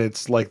 and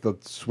it's like the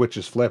switch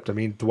is flipped. I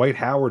mean, Dwight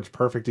Howard's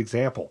perfect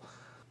example.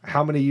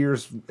 How many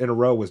years in a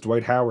row was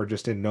Dwight Howard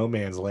just in no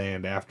man's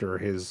land after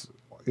his,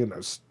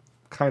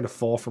 kind of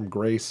fall from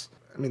grace?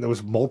 I mean, there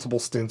was multiple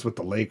stints with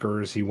the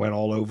Lakers. He went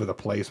all over the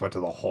place, went to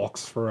the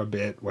Hawks for a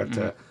bit, went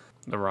to...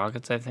 The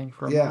Rockets, I think,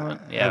 for a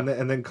moment. Yeah,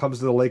 and then comes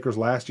to the Lakers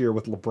last year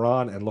with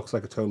LeBron and looks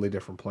like a totally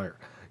different player.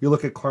 You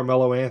look at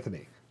Carmelo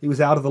Anthony. He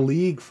was out of the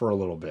league for a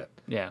little bit.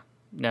 Yeah.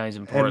 Now he's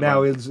in Portland. And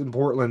now he's in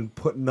Portland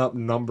putting up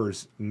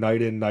numbers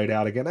night in, night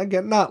out again.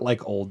 Again, not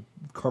like old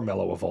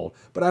Carmelo of old,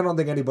 but I don't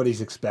think anybody's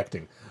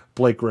expecting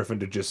Blake Griffin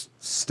to just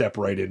step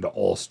right into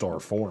all-star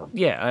form.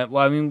 Yeah,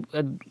 well, I mean,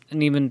 and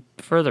even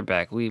further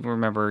back, we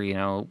remember,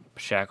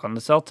 Shaq on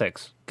the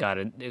Celtics got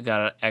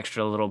an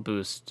extra little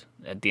boost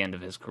at the end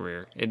of his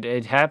career.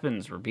 It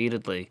happens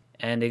repeatedly,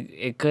 and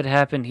it could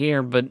happen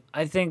here, but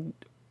I think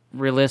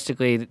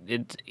realistically,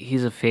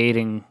 he's a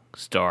fading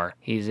star.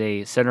 He's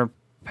a center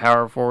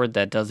power forward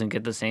that doesn't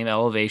get the same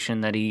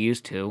elevation that he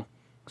used to,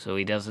 so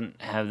he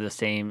doesn't have the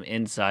same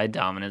inside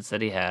dominance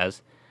that he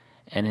has,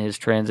 and his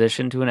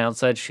transition to an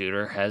outside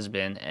shooter has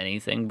been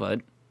anything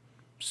but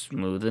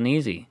smooth and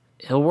easy.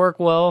 He'll work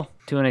well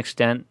to an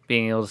extent,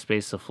 being able to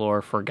space the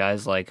floor for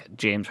guys like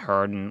James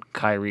Harden,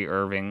 Kyrie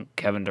Irving,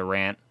 Kevin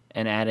Durant,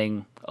 and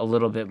adding a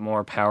little bit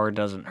more power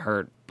doesn't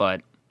hurt,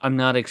 but I'm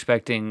not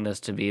expecting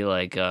this to be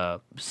like a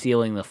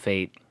sealing the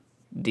fate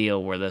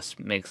deal where this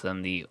makes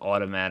them the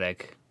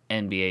automatic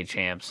NBA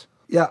champs.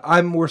 Yeah,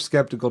 I'm more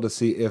skeptical to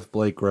see if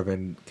Blake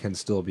Griffin can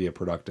still be a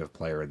productive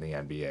player in the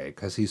NBA,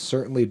 because he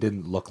certainly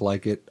didn't look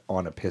like it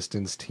on a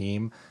Pistons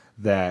team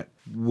that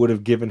would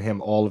have given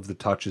him all of the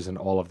touches and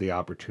all of the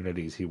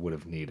opportunities he would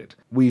have needed.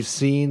 We've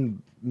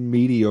seen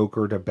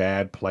mediocre to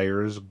bad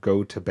players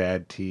go to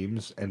bad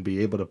teams and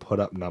be able to put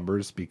up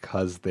numbers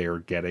because they're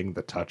getting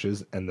the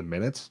touches and the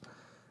minutes.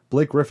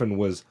 Blake Griffin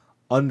was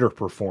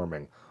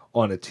underperforming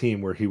on a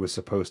team where he was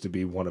supposed to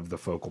be one of the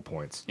focal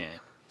points. Yeah.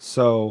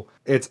 So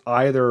it's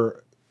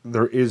either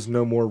there is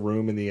no more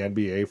room in the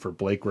NBA for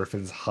Blake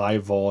Griffin's high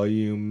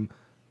volume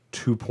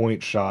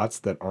 2-point shots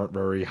that aren't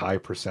very high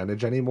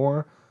percentage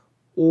anymore,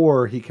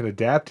 or he can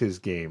adapt his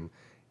game.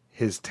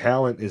 His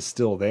talent is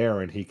still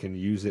there and he can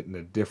use it in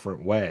a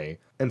different way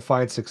and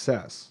find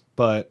success.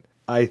 But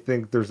I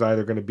think there's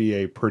either going to be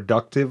a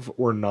productive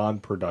or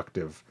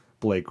non-productive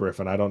Blake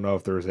Griffin. I don't know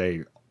if there's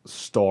a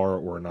star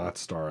or not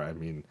star. I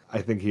mean,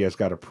 I think he has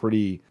got a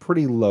pretty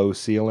low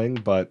ceiling,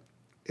 but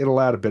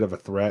it'll add a bit of a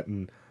threat,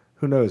 and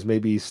who knows,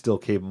 maybe he's still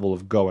capable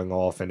of going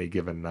off any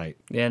given night.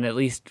 Yeah, and at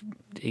least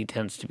he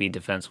tends to be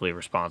defensively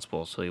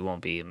responsible, so he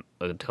won't be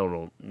a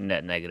total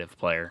net negative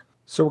player.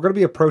 So we're going to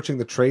be approaching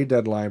the trade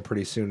deadline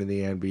pretty soon in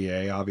the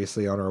NBA,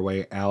 obviously on our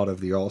way out of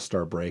the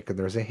All-Star break, and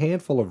there's a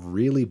handful of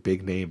really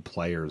big-name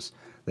players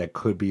that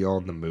could be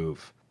on the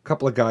move. A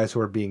couple of guys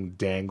who are being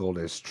dangled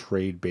as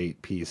trade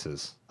bait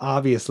pieces.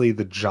 Obviously,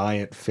 the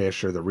giant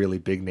fish or the really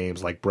big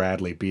names like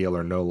Bradley Beal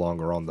are no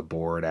longer on the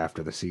board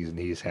after the season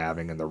he's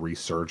having and the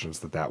resurgence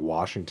that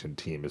Washington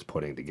team is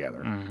putting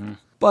together. Mm-hmm.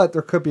 But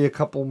there could be a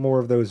couple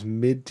more of those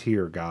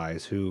mid-tier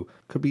guys who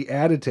could be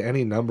added to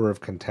any number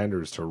of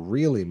contenders to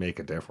really make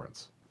a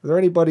difference. Is there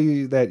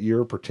anybody that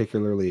you're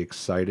particularly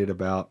excited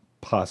about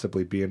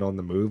possibly being on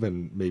the move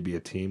and maybe a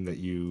team that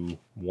you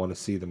want to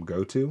see them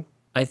go to?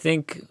 I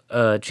think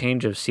a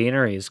change of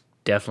scenery is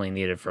definitely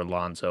needed for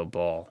Lonzo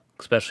Ball,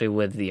 especially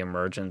with the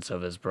emergence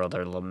of his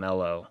brother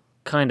LaMelo,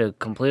 kind of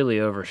completely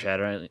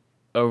overshadowing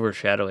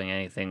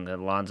anything that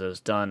Lonzo's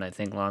done. I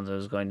think Lonzo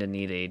is going to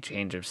need a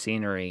change of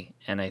scenery,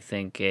 and I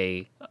think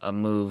a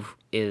move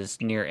is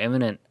near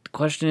imminent. The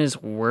question is,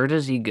 where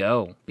does he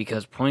go?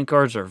 Because point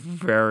guards are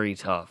very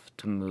tough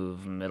to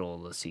move middle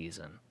of the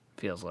season.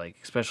 Feels like,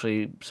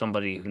 especially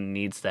somebody who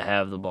needs to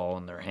have the ball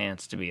in their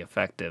hands to be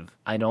effective.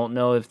 I don't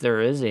know if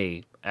there is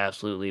a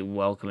absolutely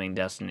welcoming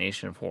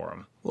destination for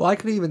him. Well, I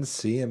could even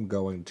see him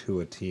going to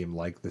a team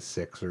like the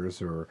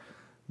Sixers or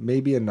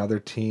maybe another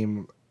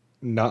team,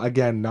 not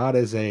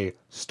as a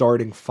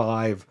starting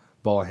 5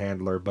 ball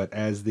handler, but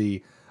as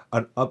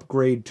an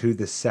upgrade to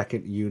the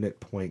second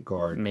unit point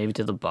guard. Maybe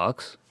to the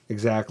Bucks.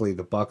 Exactly,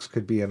 the Bucks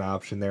could be an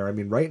option there. I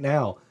mean, right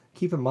now,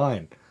 keep in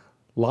mind,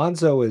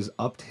 Lonzo has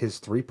upped his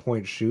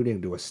three-point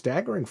shooting to a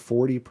staggering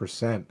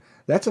 40%.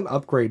 That's an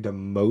upgrade to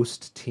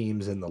most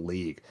teams in the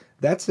league.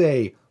 That's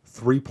a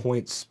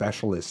three-point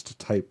specialist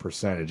type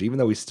percentage, even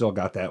though he's still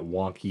got that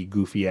wonky,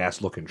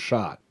 goofy-ass looking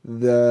shot.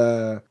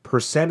 The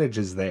percentage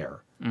is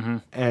there. Mm-hmm.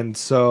 And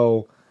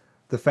so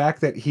the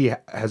fact that he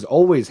has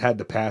always had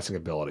the passing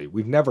ability,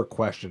 we've never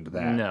questioned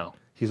that. No.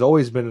 He's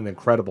always been an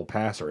incredible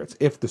passer. It's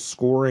if the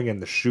scoring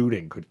and the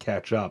shooting could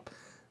catch up.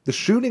 The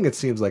shooting, it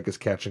seems like, is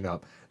catching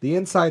up. The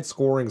inside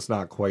scoring's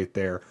not quite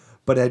there,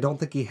 but I don't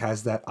think he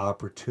has that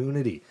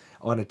opportunity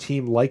on a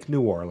team like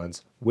New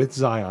Orleans with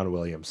Zion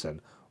Williamson,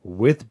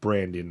 with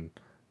Brandon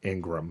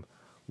Ingram,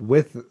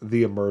 with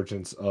the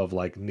emergence of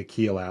like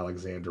Nickeil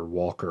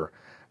Alexander-Walker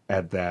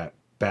at that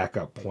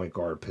backup point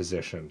guard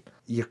position.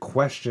 You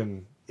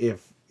question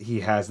if he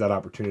has that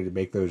opportunity to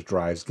make those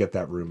drives, get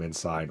that room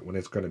inside when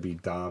it's going to be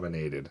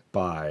dominated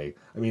by,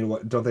 I mean,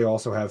 don't they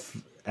also have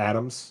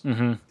Adams?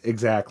 Mm-hmm.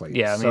 Exactly.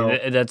 Yeah, I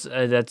mean,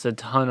 that's a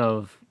ton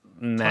of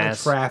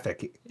mass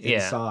traffic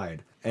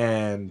inside. Yeah.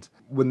 And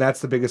when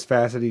that's the biggest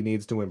facet he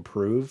needs to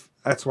improve,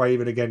 that's why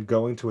even again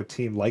going to a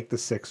team like the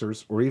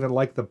Sixers or even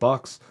like the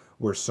Bucks,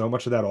 where so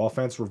much of that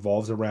offense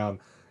revolves around,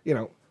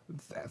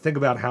 think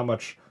about how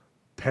much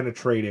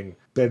penetrating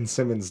Ben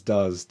Simmons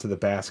does to the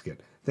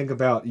basket. Think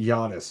about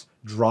Giannis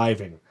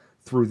driving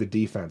through the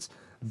defense.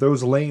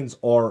 Those lanes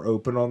are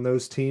open on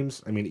those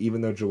teams. I mean,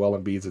 even though Joel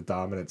Embiid's a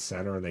dominant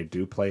center and they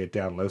do play it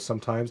down low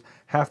sometimes,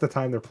 half the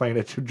time they're playing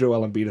it to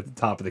Joel Embiid at the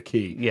top of the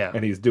key. Yeah.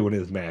 And he's doing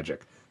his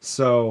magic.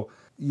 So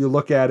you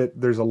look at it,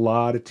 there's a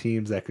lot of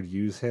teams that could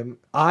use him.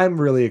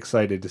 I'm really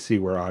excited to see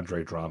where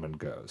Andre Drummond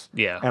goes.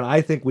 Yeah. And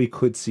I think we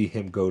could see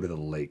him go to the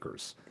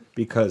Lakers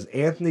because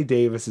Anthony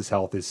Davis's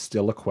health is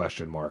still a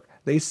question mark.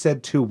 They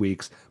said 2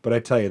 weeks, but I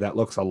tell you, that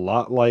looks a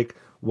lot like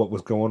what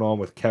was going on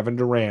with Kevin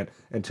Durant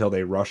until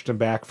they rushed him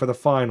back for the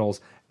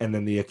finals and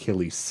then the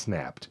Achilles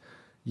snapped.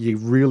 You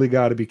really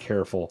got to be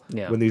careful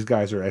when these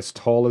guys are as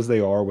tall as they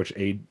are, which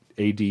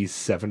AD's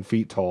 7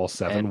 feet tall,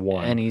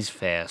 7'1". And he's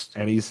fast.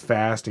 And he's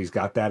fast. He's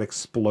got that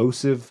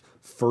explosive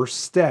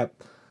first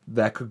step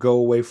that could go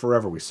away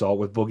forever. We saw it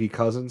with Boogie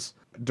Cousins.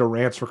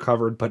 Durant's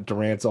recovered, but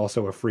Durant's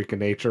also a freak of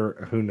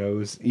nature. Who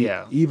knows?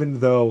 Yeah.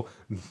 Even though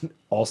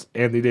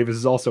Anthony Davis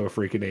is also a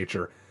freak of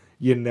nature,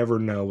 you never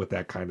know with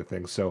that kind of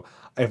thing. So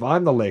if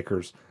I'm the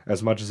Lakers,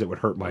 as much as it would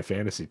hurt my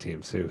fantasy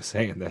team too,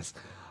 saying this,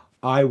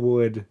 I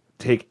would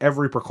take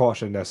every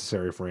precaution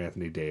necessary for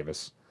Anthony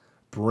Davis.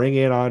 Bring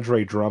in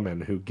Andre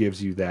Drummond, who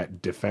gives you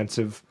that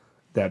defensive,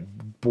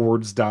 that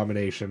boards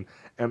domination.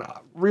 And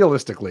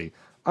realistically,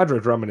 Andre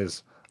Drummond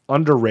is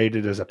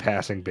underrated as a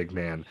passing big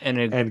man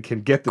and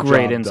can get the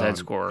great job inside done.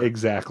 scorer.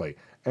 Exactly.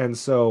 And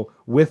so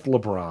with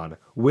LeBron,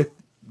 with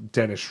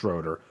Dennis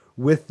Schroeder,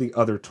 with the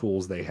other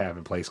tools they have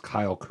in place,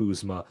 Kyle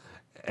Kuzma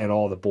and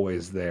all the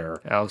boys there.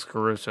 Alex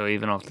Caruso,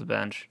 even off the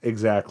bench.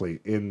 Exactly,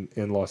 in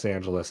Los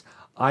Angeles.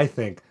 I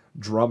think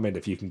Drummond,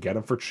 if you can get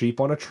him for cheap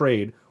on a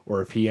trade,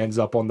 or if he ends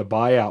up on the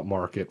buyout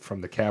market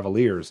from the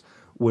Cavaliers,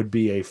 would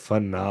be a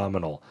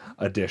phenomenal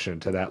addition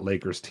to that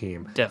Lakers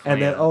team. Definitely.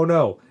 And then, oh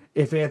no,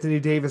 if Anthony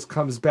Davis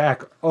comes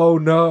back, oh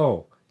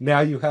no.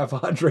 Now you have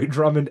Andre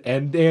Drummond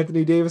and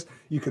Anthony Davis.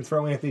 You can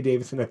throw Anthony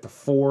Davis in at the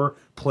 4,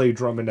 play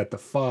Drummond at the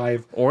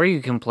 5. Or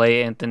you can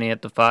play Anthony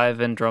at the 5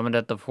 and Drummond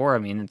at the 4. I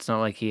mean, it's not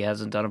like he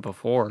hasn't done it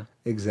before.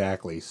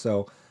 Exactly.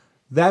 So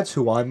that's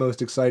who I'm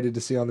most excited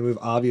to see on the move.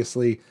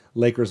 Obviously,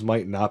 Lakers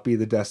might not be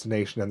the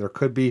destination, and there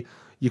could be.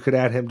 You could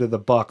add him to the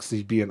Bucks.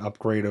 He'd be an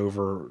upgrade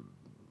over.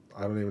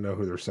 I don't even know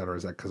who their center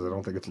is at because I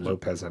don't think it's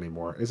Lopez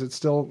anymore. Is it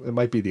still? It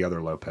might be the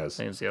other Lopez.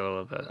 I think it's the other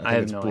Lopez. I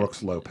think it's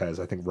Brooks Lopez.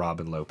 I think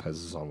Robin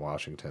Lopez is on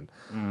Washington.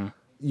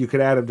 You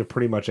could add him to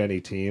pretty much any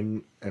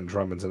team, and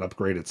Drummond's an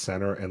upgrade at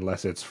center,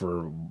 unless it's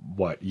for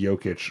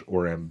Jokic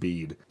or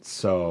Embiid.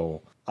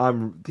 So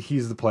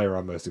he's the player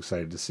I'm most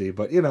excited to see.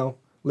 But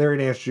Larry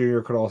Nance Jr.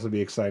 could also be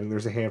exciting.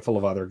 There's a handful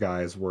of other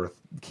guys worth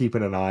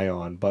keeping an eye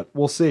on, but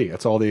we'll see.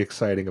 It's all the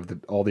excitement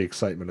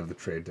of the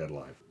trade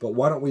deadline. But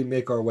why don't we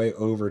make our way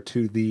over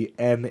to the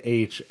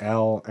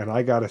NHL? And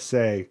I gotta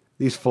say,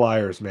 these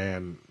Flyers,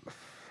 man,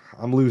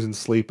 I'm losing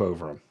sleep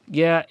over them.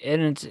 Yeah,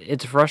 and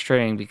it's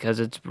frustrating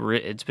because it's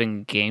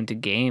been game to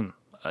game.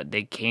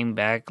 They came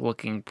back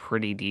looking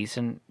pretty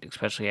decent,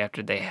 especially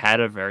after they had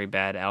a very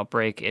bad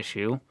outbreak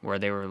issue where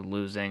they were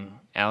losing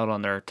out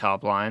on their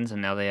top lines,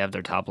 and now they have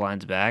their top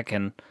lines back,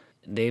 and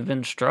they've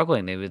been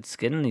struggling. They've been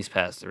skidding these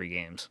past 3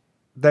 games.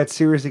 That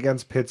series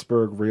against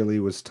Pittsburgh really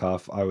was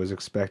tough. I was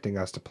expecting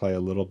us to play a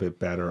little bit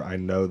better. I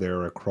know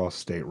they're a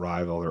cross-state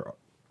rival. They're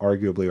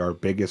arguably our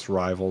biggest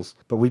rivals,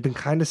 but we've been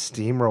kind of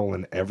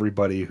steamrolling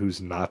everybody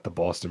who's not the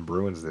Boston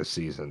Bruins this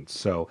season.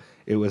 So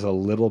it was a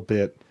little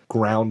bit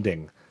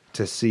grounding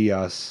to see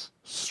us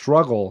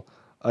struggle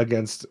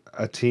against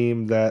a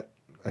team that,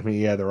 I mean,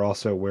 yeah, they're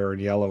also wearing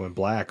yellow and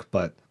black,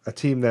 but a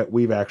team that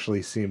we've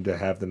actually seemed to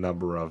have the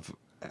number of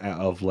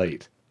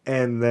late.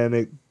 And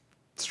then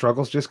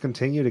struggles just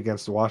continued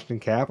against the Washington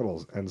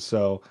Capitals. And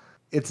so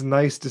it's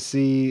nice to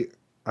see,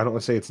 I don't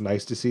want to say it's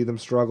nice to see them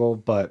struggle,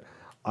 but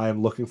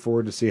I'm looking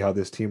forward to see how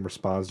this team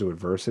responds to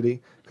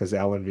adversity, because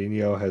Alain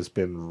Vigneault has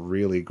been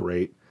really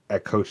great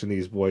at coaching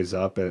these boys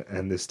up,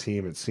 and this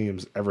team, it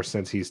seems, ever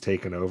since he's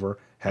taken over,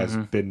 has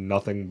been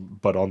nothing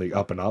but on the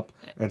up and up.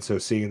 And so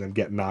seeing them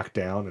get knocked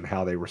down and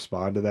how they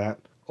respond to that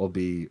will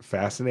be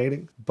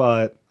fascinating.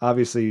 But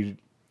obviously,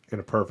 in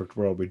a perfect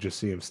world, we just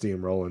see him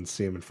steamroll and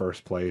see him in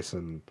first place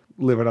and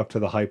living up to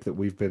the hype that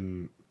we've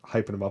been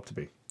hyping him up to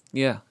be.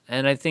 Yeah,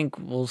 and I think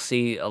we'll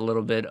see a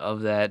little bit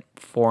of that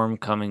form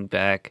coming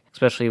back,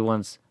 especially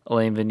once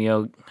Alain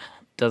Vigneault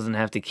doesn't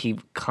have to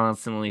keep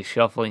constantly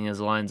shuffling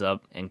his lines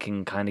up and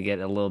can kind of get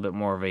a little bit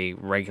more of a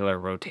regular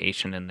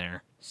rotation in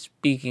there.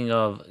 Speaking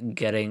of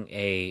getting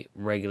a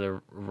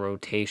regular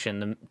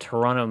rotation, the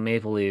Toronto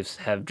Maple Leafs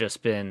have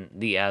just been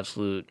the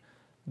absolute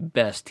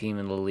best team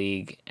in the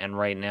league, and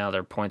right now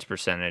their points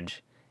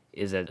percentage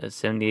is at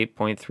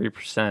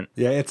 78.3%.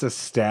 Yeah, it's a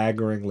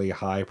staggeringly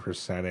high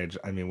percentage.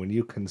 I mean, when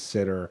you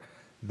consider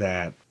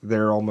that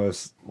they're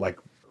almost like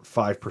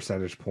 5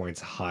 percentage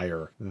points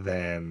higher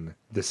than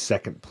the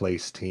second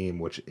place team,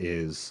 which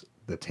is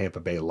the Tampa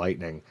Bay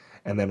Lightning,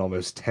 and then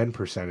almost 10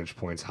 percentage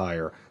points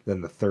higher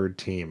than the third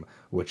team,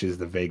 which is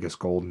the Vegas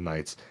Golden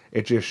Knights.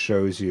 It just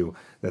shows you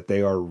that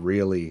they are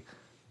really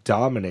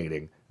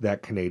dominating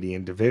that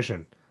Canadian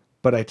division.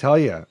 But I tell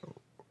you,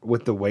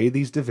 with the way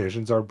these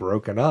divisions are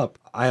broken up,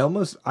 I don't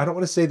want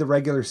to say the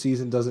regular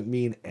season doesn't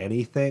mean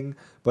anything,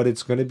 but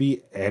it's going to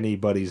be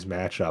anybody's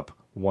matchup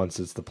once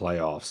it's the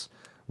playoffs.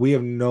 We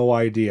have no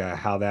idea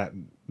how that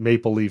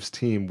Maple Leafs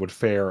team would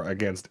fare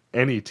against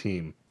any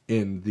team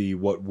in the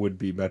what would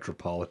be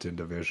Metropolitan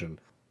Division,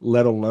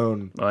 let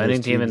alone any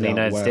team in the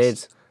United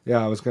States.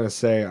 Yeah, I was going to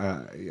say,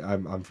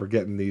 I'm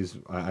forgetting these.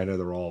 I know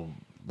they're all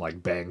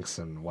like banks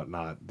and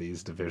whatnot,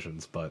 these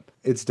divisions, but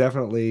it's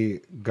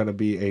definitely going to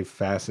be a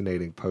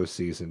fascinating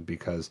postseason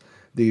because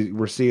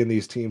we're seeing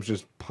these teams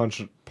just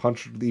punch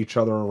each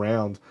other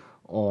around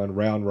on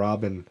round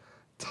robin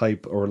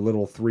type or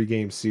little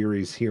 3-game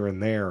series here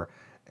and there,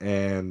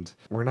 and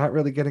we're not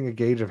really getting a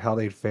gauge of how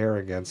they'd fare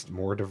against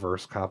more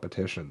diverse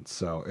competition.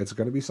 So it's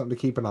going to be something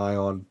to keep an eye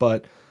on,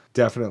 but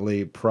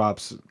definitely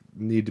props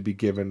need to be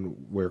given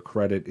where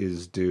credit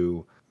is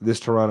due. This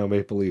Toronto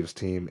Maple Leafs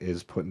team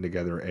is putting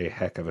together a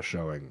heck of a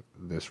showing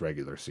this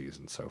regular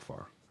season so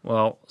far.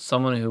 Well,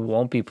 someone who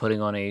won't be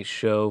putting on a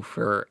show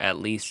for at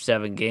least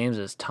 7 games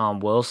is Tom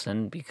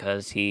Wilson,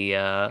 because he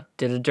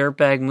did a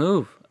dirtbag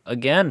move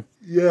again.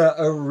 Yeah,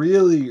 a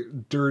really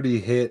dirty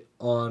hit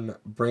on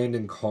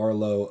Brandon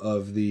Carlo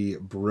of the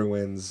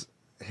Bruins.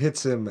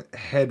 Hits him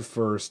head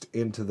first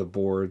into the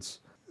boards.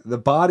 The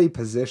body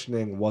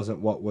positioning wasn't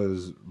what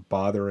was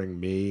bothering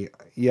me.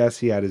 Yes,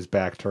 he had his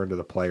back turned to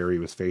the player. He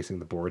was facing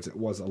the boards. It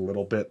was a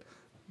little bit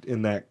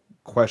in that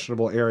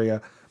questionable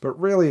area, but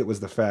really it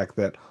was the fact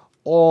that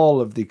all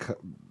of the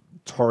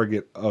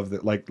target of the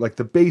like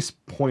the base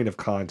point of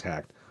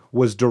contact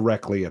was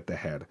directly at the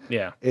head.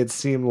 Yeah. It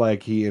seemed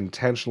like he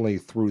intentionally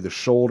threw the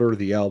shoulder,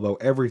 the elbow,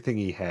 everything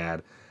he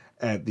had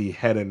at the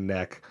head and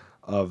neck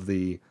of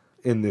the,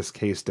 in this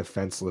case,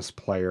 defenseless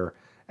player.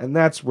 And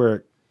that's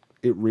where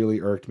it really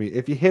irked me.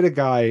 If you hit a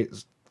guy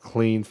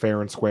clean,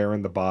 fair, and square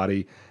in the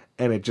body,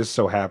 and it just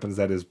so happens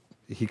that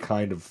he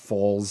kind of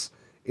falls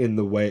in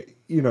the way,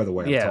 you know the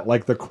way I'm talking,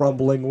 like the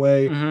crumbling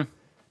way. Mm-hmm.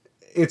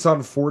 It's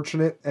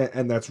unfortunate,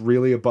 and that's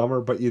really a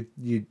bummer. But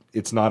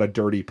it's not a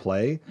dirty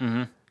play.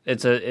 Mm-hmm.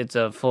 It's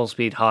a full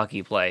speed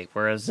hockey play,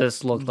 whereas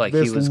this looked like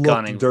he was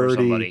gunning dirty.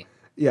 For somebody.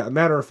 Yeah,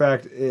 matter of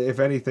fact, if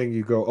anything,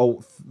 you go,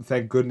 oh,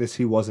 thank goodness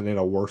he wasn't in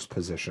a worse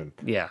position.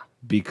 Yeah,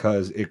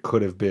 because it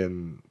could have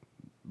been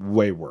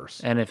way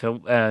worse. And if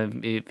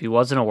he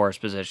was in a worse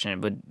position, it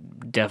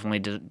would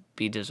definitely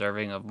be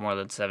deserving of more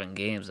than 7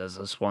 games, as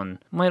this one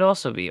might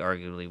also be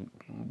arguably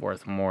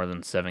worth more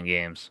than 7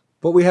 games.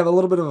 But we have a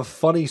little bit of a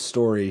funny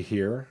story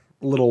here,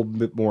 a little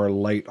bit more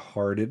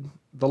lighthearted.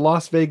 The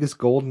Las Vegas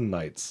Golden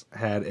Knights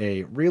had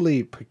a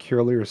really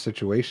peculiar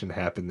situation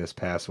happen this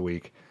past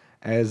week,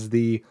 as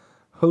the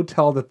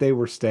hotel that they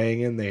were staying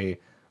in, they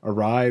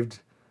arrived,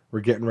 were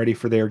getting ready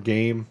for their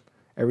game,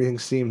 everything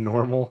seemed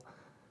normal,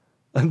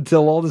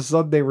 until all of a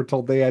sudden they were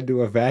told they had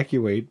to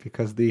evacuate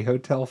because the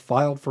hotel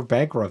filed for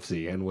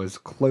bankruptcy and was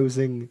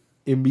closing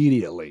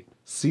immediately,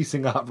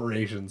 ceasing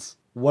operations.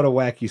 What a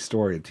wacky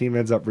story. The team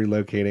ends up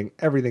relocating,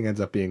 everything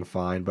ends up being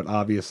fine, but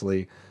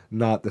obviously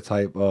not the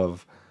type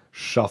of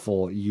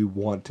shuffle you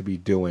want to be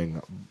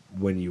doing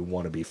when you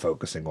want to be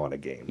focusing on a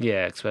game.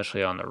 Yeah,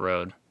 especially on the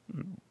road.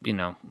 You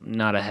know,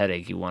 not a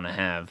headache you want to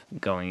have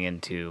going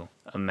into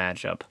a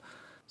matchup.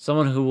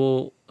 Someone who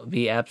will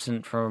be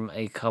absent from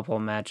a couple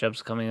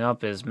matchups coming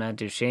up is Matt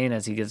Duchene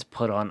as he gets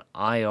put on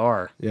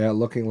IR. Yeah,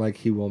 looking like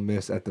he will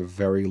miss at the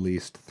very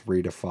least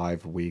 3 to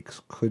 5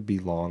 weeks. Could be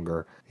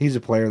longer. He's a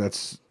player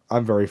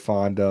I'm very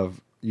fond of.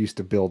 Used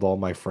to build all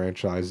my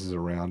franchises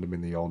around him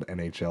in the old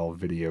NHL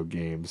video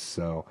games,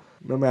 so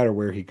no matter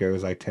where he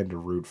goes, I tend to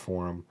root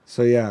for him.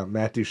 So yeah,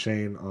 Matt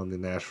Duchene on the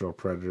Nashville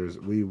Predators.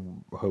 We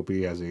hope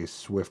he has a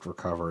swift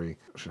recovery.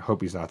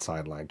 Hope he's not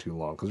sidelined too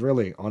long, because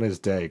really, on his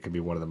day, could be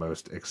one of the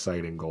most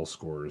exciting goal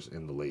scorers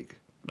in the league.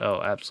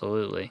 Oh,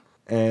 absolutely.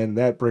 And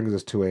that brings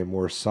us to a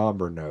more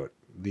somber note.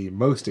 The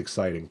most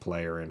exciting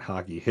player in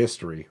hockey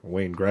history,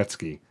 Wayne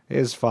Gretzky.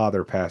 His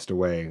father passed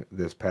away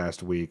this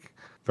past week.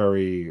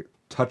 Very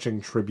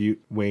touching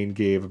tribute Wayne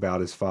gave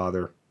about his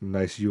father.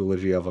 Nice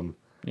eulogy of him.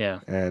 Yeah.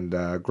 And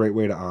great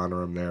way to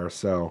honor him there.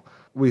 So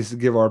we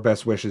give our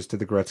best wishes to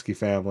the Gretzky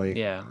family.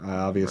 Yeah.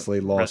 Obviously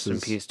losses.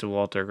 Rest in peace to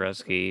Walter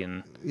Gretzky.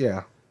 And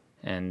yeah.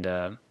 And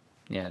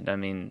I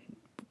mean,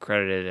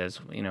 credited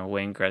as,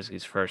 Wayne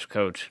Gretzky's first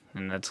coach.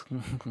 And that's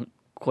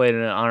quite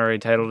an honorary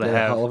title to have.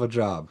 A hell of a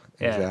job.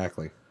 Yeah.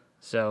 Exactly.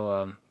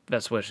 So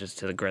best wishes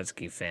to the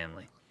Gretzky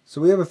family. So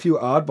we have a few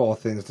oddball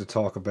things to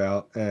talk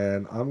about,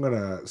 and I'm going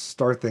to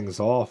start things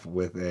off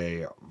with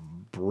a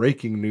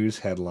breaking news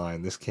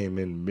headline. This came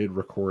in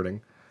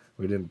mid-recording.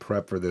 We didn't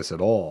prep for this at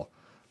all.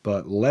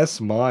 But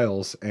Les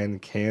Miles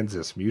and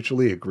Kansas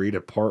mutually agreed to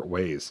part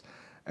ways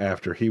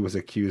after he was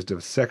accused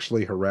of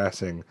sexually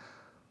harassing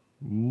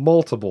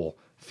multiple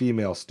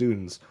female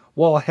students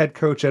while a head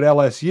coach at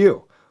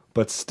LSU.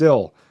 But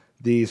still,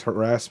 these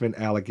harassment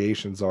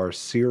allegations are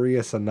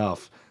serious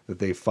enough that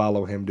they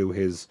follow him to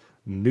his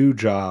new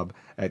job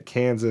at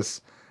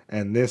Kansas,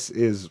 and this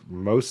is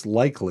most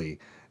likely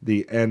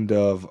the end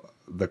of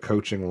the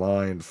coaching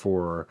line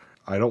for,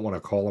 I don't want to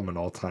call him an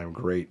all-time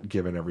great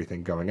given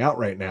everything going out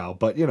right now,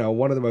 but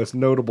one of the most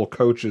notable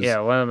coaches.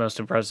 Yeah, one of the most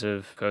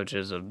impressive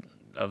coaches of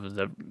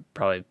the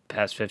probably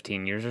past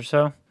 15 years or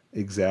so.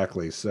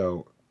 Exactly.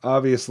 So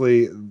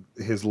obviously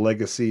his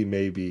legacy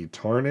may be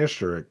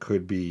tarnished, or it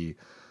could be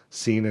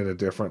seen in a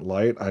different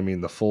light. I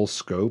mean, the full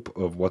scope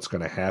of what's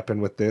going to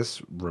happen with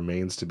this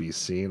remains to be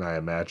seen. I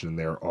imagine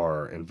there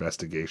are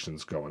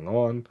investigations going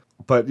on.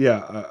 But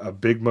yeah, a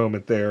big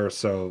moment there.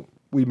 So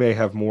we may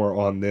have more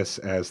on this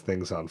as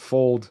things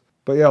unfold.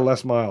 But yeah,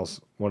 Les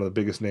Miles, one of the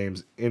biggest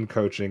names in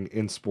coaching,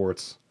 in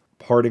sports,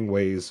 parting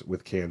ways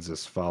with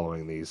Kansas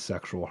following these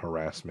sexual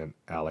harassment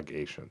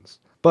allegations.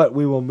 But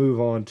we will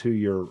move on to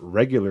your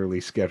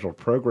regularly scheduled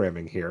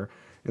programming here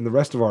in the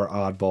rest of our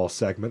oddball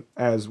segment,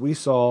 as we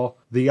saw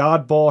the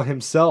oddball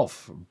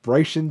himself,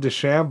 Bryson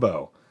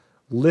DeChambeau,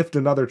 lift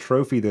another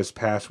trophy this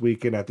past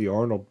weekend at the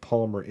Arnold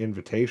Palmer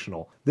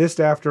Invitational. This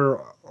after,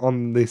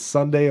 on the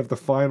Sunday of the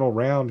final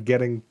round,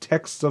 getting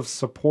texts of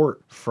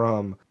support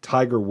from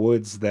Tiger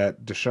Woods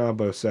that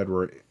DeChambeau said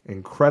were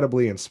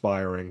incredibly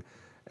inspiring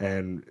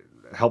and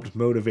helped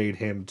motivate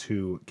him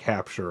to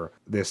capture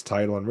this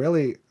title. And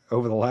really,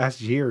 over the last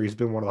year, he's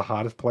been one of the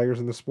hottest players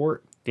in the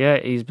sport.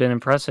 Yeah, he's been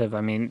impressive. I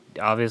mean,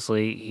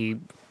 obviously, he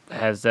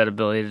has that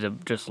ability to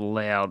just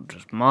lay out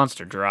just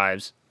monster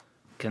drives,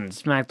 can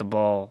smack the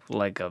ball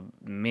like a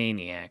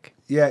maniac.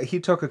 Yeah,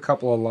 he took a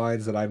couple of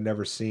lines that I've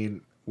never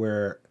seen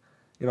where,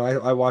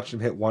 I watched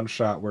him hit one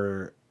shot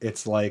where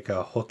it's like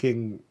a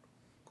hooking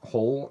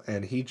hole,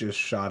 and he just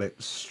shot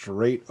it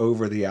straight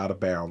over the out of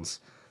bounds,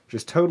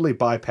 just totally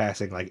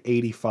bypassing like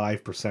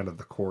 85% of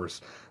the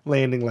course,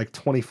 landing like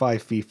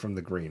 25 feet from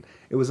the green.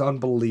 It was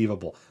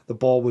unbelievable. The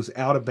ball was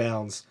out of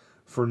bounds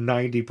for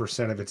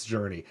 90% of its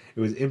journey.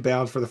 It was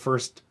inbounds for the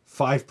first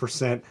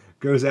 5%,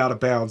 goes out of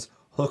bounds,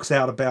 hooks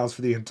out of bounds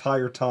for the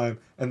entire time,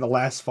 and the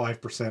last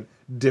 5%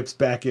 dips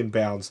back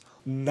inbounds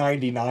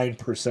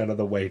 99% of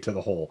the way to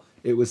the hole.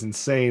 It was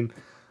insane.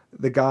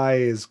 The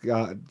guy has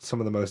got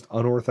some of the most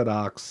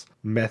unorthodox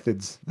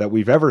methods that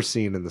we've ever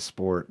seen in the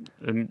sport.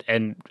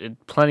 And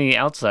plenty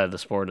outside the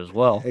sport as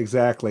well.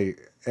 Exactly.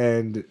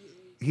 And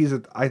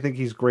I think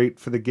he's great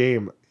for the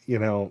game. You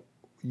know,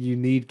 you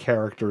need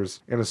characters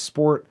in a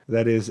sport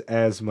that is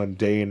as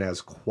mundane,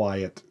 as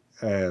quiet,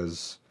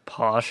 as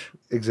posh.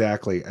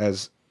 Exactly.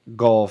 As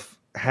golf,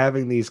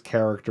 having these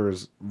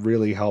characters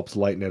really helps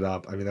lighten it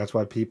up. I mean, that's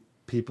why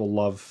people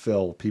love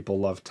Phil. People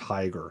love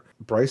Tiger.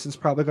 Bryson's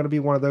probably going to be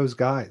one of those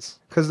guys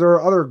because there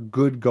are other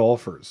good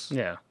golfers.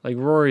 Yeah, like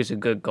Rory's a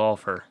good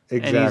golfer.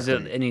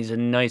 Exactly. And he's a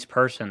nice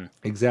person.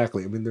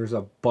 Exactly. I mean, there's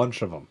a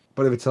bunch of them.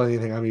 But if it's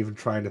anything, I'm even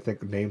trying to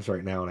think of names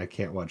right now, and I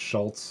can't.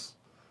 Schultz.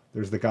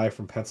 There's the guy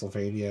from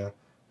Pennsylvania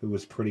who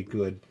was pretty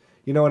good.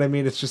 You know what I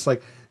mean? It's just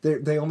like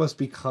they almost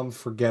become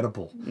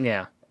forgettable.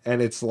 Yeah.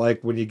 And it's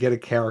like when you get a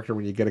character,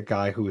 when you get a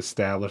guy who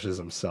establishes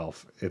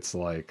himself, it's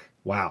like,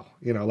 wow.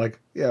 You know, like,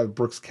 yeah,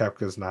 Brooks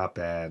Koepka's not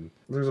bad.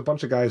 There's a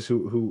bunch of guys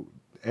who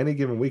any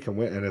given week can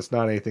win, and it's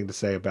not anything to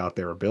say about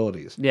their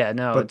abilities. Yeah,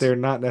 no. But they're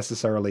not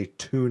necessarily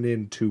tune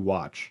in to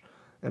watch.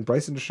 And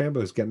Bryson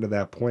DeChambeau is getting to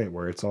that point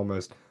where it's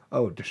almost,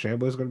 oh,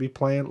 DeChambeau's going to be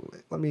playing?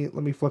 Let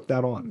me flip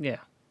that on. Yeah.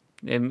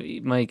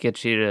 It might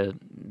get you to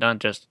not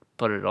just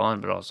put it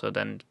on, but also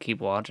then keep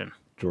watching.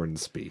 Jordan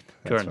Spieth.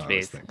 Jordan Spieth. I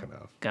was thinking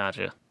of.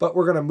 Gotcha. But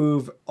we're going to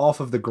move off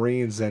of the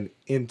greens and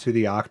into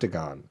the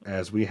octagon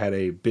as we had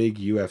a big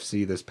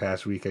UFC this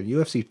past weekend,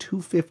 UFC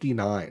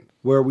 259,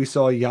 where we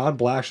saw Jan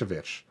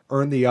Blachowicz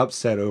earn the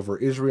upset over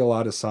Israel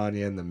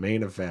Adesanya in the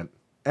main event.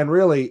 And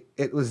really,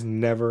 it was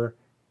never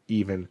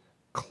even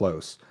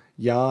close.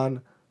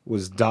 Jan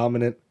was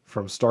dominant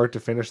from start to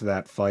finish of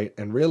that fight.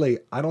 And really,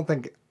 I don't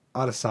think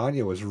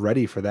Adesanya was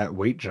ready for that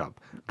weight jump.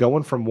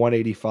 Going from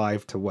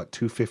 185 to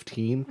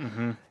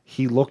 215,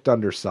 he looked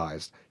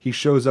undersized. He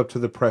shows up to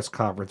the press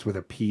conference with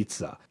a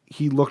pizza.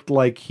 He looked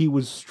like he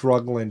was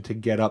struggling to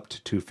get up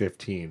to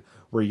 215,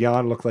 where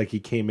Jan looked like he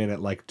came in at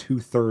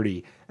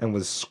 230 and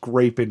was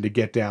scraping to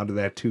get down to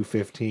that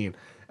 215.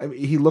 I mean,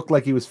 he looked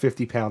like he was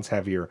 50 pounds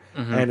heavier,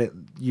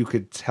 and you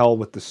could tell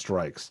with the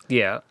strikes.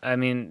 Yeah, I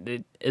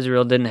mean,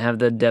 Israel didn't have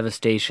the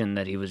devastation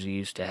that he was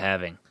used to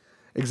having.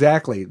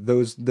 Exactly.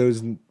 Those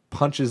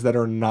punches that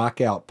are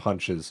knockout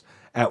punches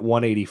at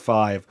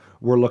 185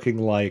 were looking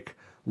like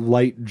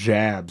light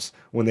jabs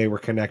when they were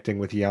connecting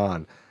with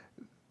Jan.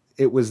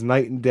 It was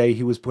night and day.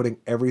 He was putting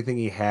everything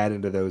he had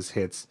into those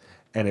hits,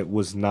 and it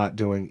was not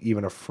doing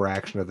even a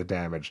fraction of the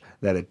damage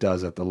that it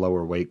does at the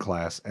lower weight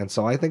class. And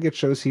so I think it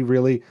shows he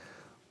really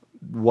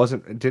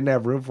didn't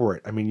have room for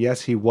it. I mean,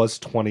 yes, he was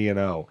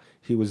 20-0.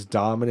 He was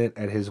dominant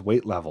at his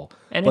weight level.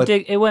 And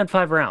it went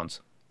 5 rounds.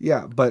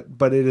 Yeah, but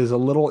it is a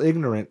little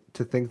ignorant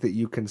to think that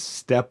you can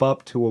step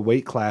up to a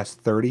weight class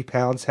 30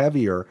 pounds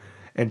heavier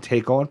and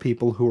take on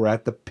people who are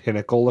at the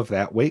pinnacle of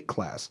that weight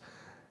class.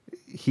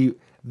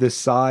 The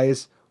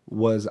size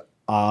was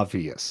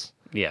obvious.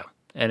 Yeah,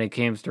 and it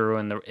came through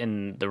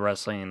in the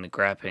wrestling and the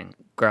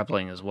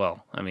grappling as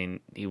well. I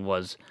mean,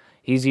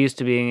 he's used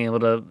to being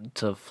able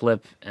to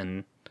flip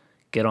and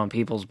get on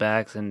people's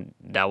backs, and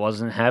that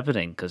wasn't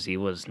happening because he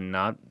was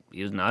not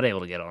able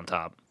to get on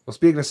top. Well,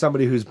 speaking of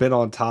somebody who's been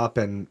on top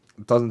and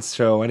doesn't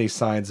show any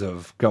signs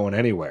of going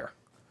anywhere,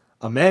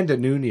 Amanda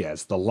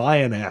Nunes, the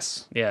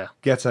Lioness,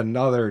 gets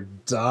another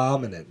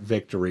dominant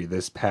victory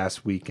this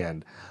past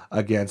weekend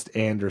against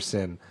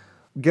Anderson.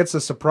 Gets a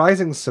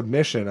surprising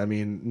submission. I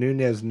mean,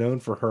 Nunes known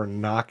for her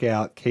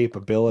knockout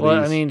capabilities.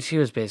 Well, I mean, she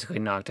was basically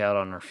knocked out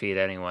on her feet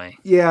anyway.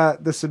 Yeah,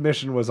 the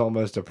submission was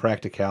almost a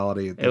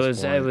practicality at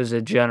this point. It was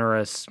a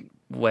generous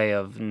way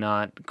of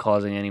not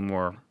causing any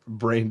more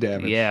brain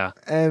damage. Yeah.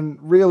 And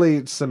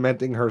really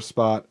cementing her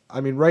spot.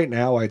 I mean, right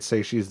now, I'd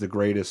say she's the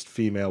greatest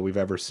female we've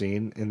ever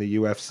seen in the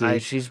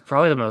UFC. She's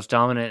probably the most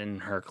dominant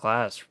in her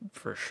class,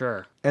 for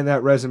sure. And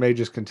that resume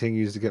just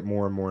continues to get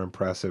more and more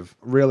impressive.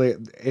 Really,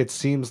 it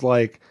seems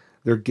like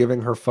they're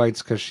giving her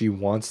fights because she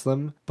wants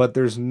them, but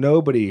there's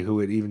nobody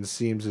who it even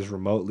seems is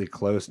remotely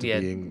close to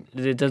being...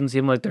 It doesn't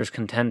seem like there's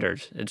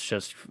contenders. It's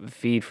just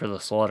feed for the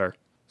slaughter.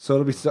 So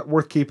it'll be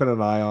worth keeping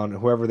an eye on.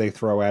 Whoever they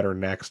throw at her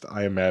next,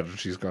 I imagine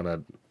she's going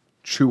to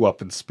chew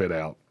up and spit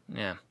out.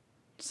 Yeah,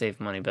 save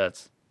money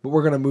bets. But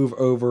we're going to move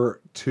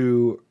over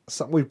to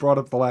something we've brought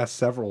up the last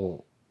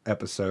several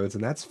episodes,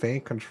 and that's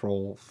Fan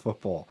Control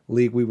Football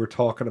League. We were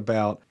talking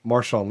about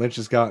Marshawn Lynch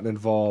has gotten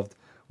involved.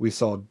 We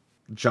saw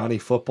Johnny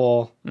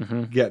Football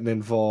getting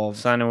involved.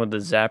 Signing with the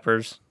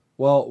Zappers.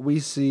 Well, we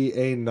see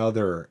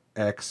another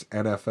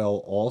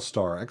ex-NFL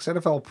All-Star,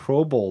 ex-NFL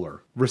Pro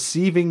Bowler,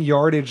 receiving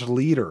yardage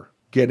leader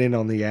get in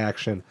on the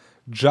action.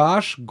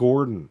 Josh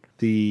Gordon,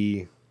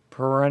 the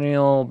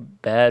perennial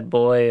bad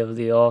boy of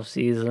the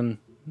offseason,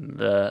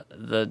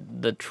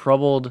 the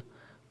troubled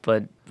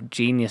but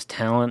genius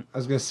talent. I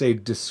was going to say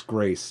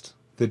disgraced.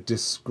 the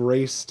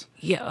disgraced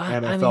Yeah,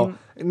 NFL.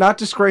 mean, Not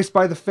disgraced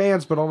by the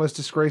fans, but almost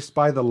disgraced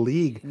by the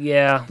league.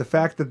 yeah, The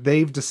fact that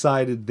they've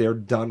decided they're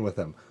done with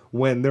him,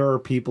 when there are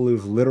people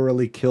who've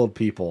literally killed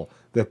people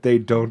that they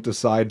don't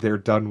decide they're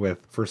done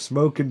with for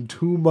smoking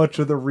too much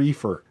of the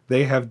reefer.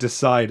 They have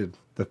decided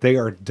that they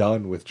are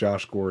done with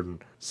Josh Gordon,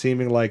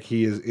 seeming like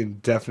he is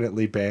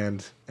indefinitely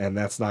banned and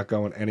that's not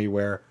going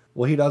anywhere.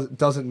 Well,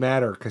 doesn't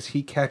matter because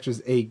he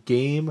catches a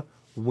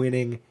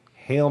game-winning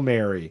Hail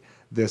Mary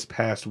this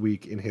past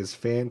week in his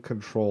fan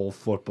control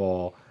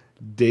football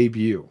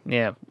debut.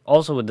 yeah.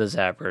 Also with the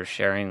Zappers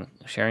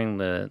sharing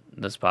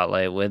the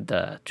spotlight with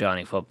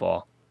Johnny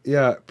Football.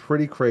 Yeah,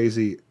 pretty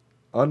crazy.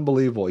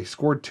 Unbelievable. He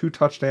scored 2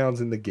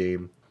 touchdowns in the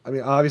game. I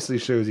mean, obviously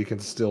shows he can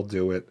still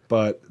do it,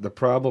 but the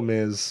problem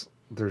is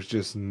there's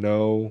just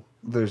no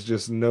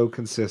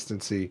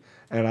consistency,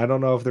 and I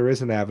don't know if there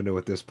is an avenue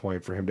at this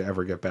point for him to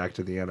ever get back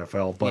to the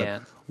NFL, but Yeah.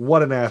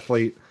 what an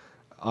athlete.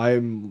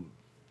 I'm,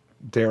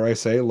 dare I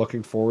say,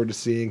 looking forward to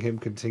seeing him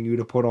continue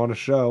to put on a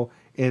show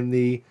in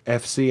the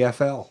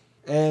FCFL.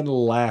 And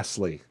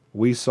lastly,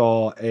 we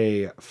saw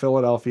a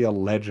Philadelphia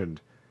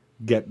legend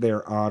get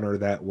their honor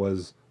that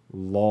was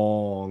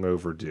long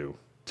overdue.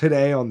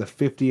 Today, on the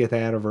 50th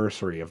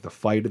anniversary of the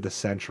fight of the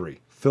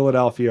century,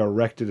 Philadelphia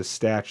erected a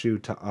statue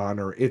to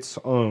honor its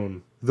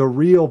own, the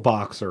real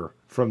boxer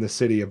from the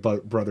city of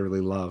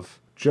brotherly love,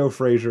 Joe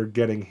Frazier,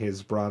 getting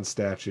his bronze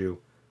statue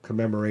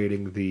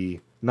commemorating the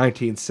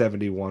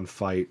 1971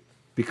 fight,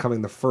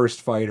 becoming the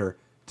first fighter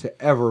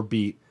to ever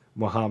beat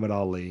Muhammad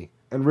Ali,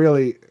 and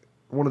really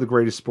one of the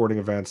greatest sporting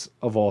events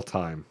of all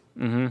time.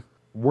 Mm-hmm.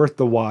 Worth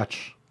the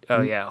watch.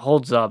 Oh yeah,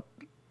 holds up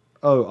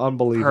Oh,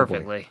 unbelievably.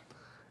 perfectly.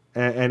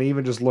 And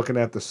even just looking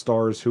at the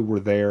stars who were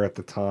there at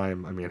the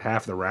time, I mean,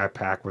 half the Rat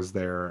Pack was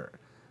there.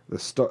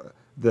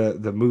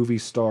 The movie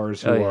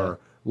stars who are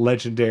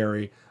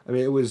legendary. I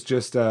mean, it was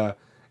just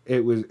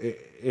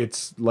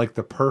it's like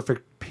the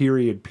perfect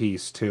period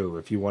piece too.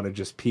 If you want to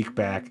just peek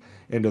back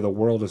into the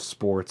world of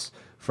sports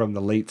from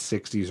the late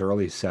 '60s,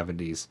 early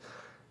 '70s,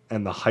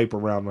 and the hype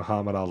around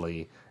Muhammad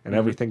Ali and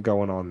everything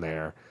going on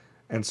there.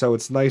 And so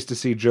it's nice to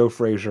see Joe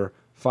Frazier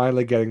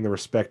finally getting the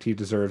respect he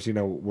deserves. You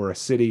know, we're a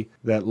city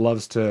that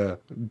loves to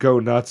go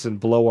nuts and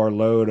blow our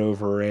load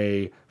over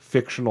a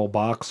fictional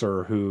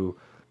boxer who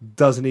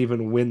doesn't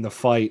even win the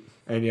fight.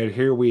 And yet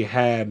here we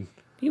had...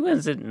 He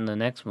wins it in the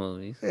next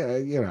movies. Yeah,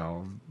 you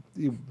know,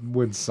 you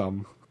win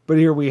some. But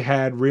here we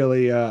had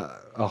really a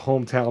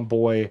hometown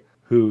boy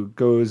who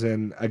goes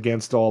in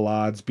against all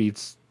odds,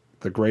 beats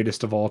the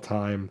greatest of all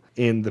time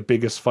in the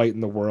biggest fight in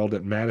the world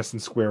at Madison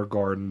Square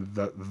Garden,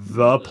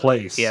 the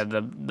place. Yeah,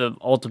 the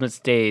ultimate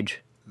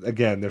stage.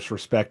 Again, this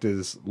respect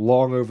is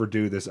long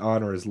overdue. This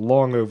honor is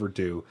long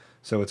overdue.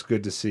 So it's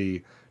good to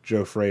see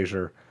Joe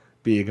Frazier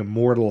being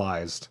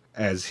immortalized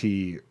as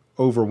he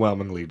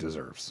overwhelmingly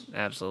deserves.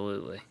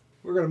 Absolutely.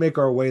 We're going to make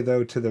our way,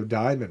 though, to the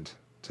diamond,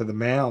 to the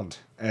mound,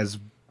 as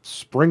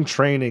spring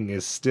training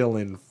is still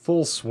in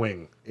full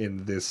swing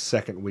in this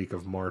second week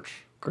of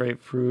March.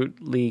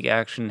 Grapefruit League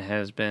action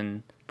has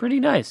been pretty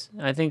nice.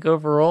 I think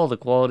overall the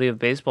quality of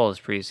baseball this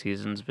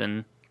preseason's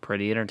been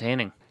pretty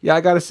entertaining. Yeah,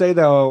 I got to say,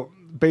 though,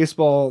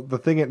 baseball, the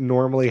thing it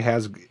normally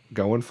has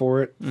going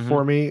for it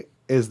for me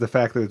is the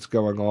fact that it's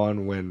going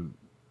on when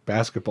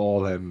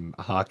basketball and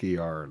hockey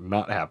are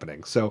not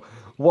happening. So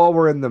while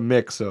we're in the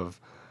mix of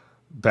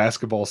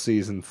basketball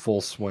season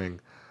full swing,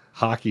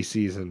 hockey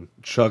season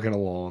chugging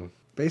along,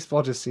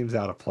 baseball just seems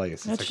out of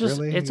place. It's like, just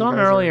really? it's You on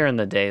guys earlier in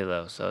the day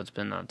though, so it's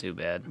been not too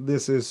bad.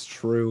 This is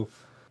true.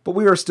 But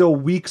we are still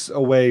weeks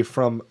away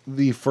from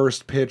the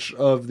first pitch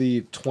of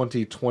the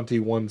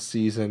 2021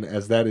 season,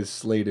 as that is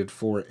slated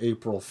for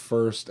April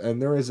 1st. And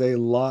there is a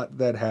lot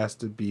that has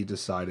to be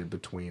decided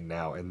between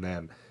now and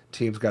then.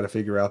 Teams got to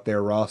figure out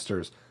their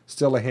rosters.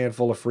 Still a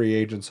handful of free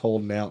agents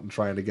holding out and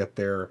trying to get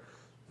their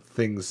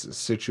things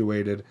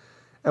situated.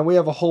 And we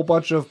have a whole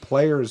bunch of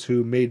players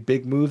who made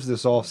big moves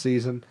this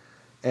offseason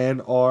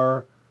and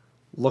are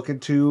looking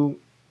to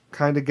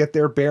kind of get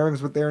their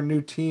bearings with their new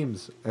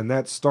teams. And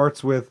that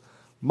starts with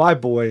my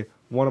boy,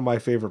 one of my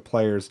favorite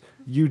players,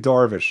 Yu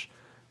Darvish,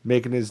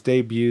 making his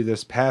debut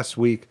this past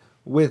week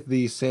with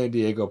the San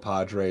Diego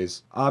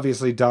Padres.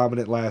 Obviously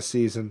dominant last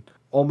season,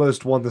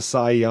 almost won the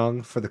Cy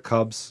Young for the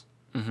Cubs,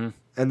 and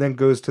then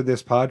goes to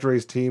this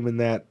Padres team in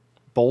that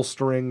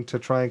bolstering to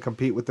try and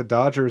compete with the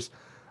Dodgers.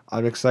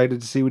 I'm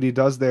excited to see what he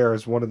does there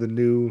as one of the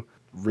new,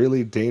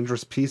 really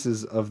dangerous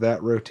pieces of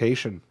that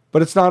rotation.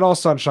 But it's not all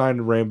sunshine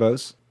and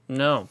rainbows.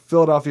 No.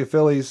 Philadelphia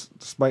Phillies,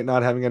 despite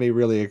not having any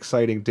really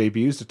exciting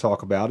debuts to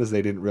talk about, as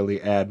they didn't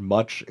really add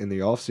much in the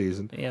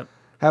offseason, Yep.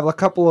 have a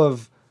couple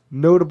of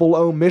notable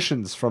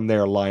omissions from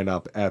their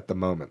lineup at the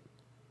moment.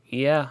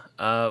 Yeah.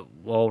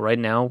 Well, right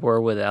now we're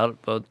without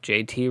both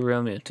JT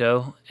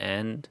Realmuto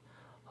and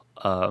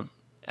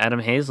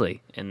Adam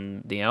Hazley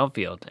in the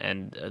outfield,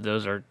 and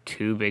those are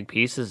two big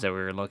pieces that we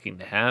were looking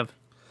to have.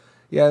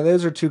 Yeah,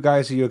 those are two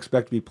guys who you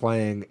expect to be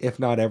playing, if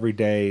not every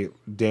day,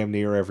 damn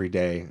near every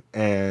day.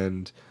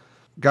 And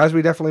guys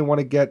we definitely want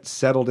to get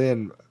settled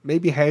in.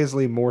 Maybe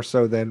Hazley more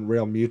so than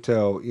Real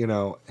Muto. You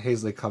know,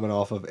 Hazley coming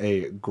off of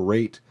a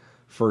great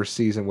first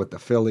season with the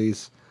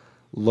Phillies,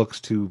 looks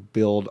to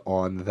build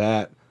on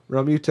that.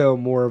 Real Muto,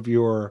 more of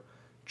your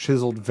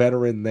chiseled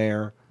veteran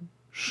there,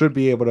 should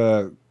be able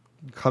to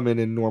come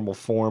in normal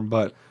form,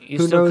 but You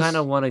who still knows? kind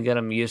of want to get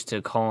them used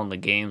to calling the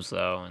games,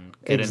 though, and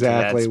get into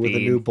that Exactly, with a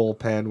new speed.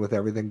 bullpen, with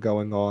everything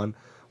going on.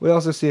 We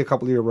also see a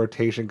couple of your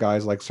rotation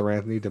guys like Sir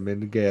Anthony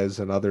Dominguez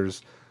and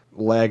others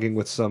lagging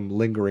with some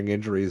lingering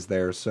injuries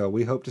there, so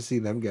we hope to see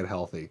them get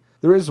healthy.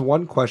 There is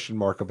one question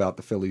mark about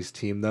the Phillies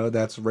team, though,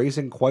 that's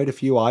raising quite a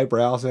few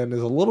eyebrows and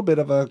is a little bit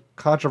of a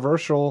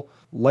controversial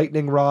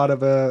lightning rod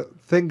of a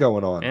thing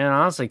going on. And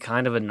honestly,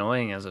 kind of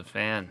annoying as a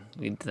fan.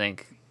 You'd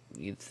think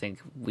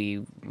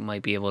we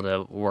might be able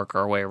to work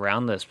our way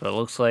around this, but it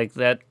looks like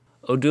that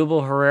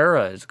Odubel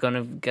Herrera is going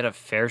to get a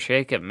fair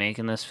shake at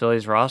making this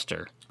Phillies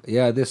roster.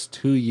 Yeah, this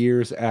 2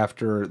 years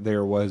after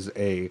there was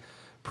a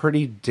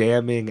pretty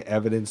damning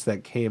evidence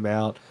that came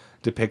out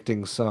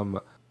depicting some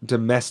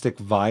domestic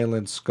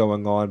violence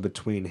going on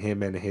between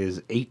him and his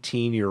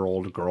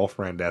 18-year-old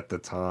girlfriend at the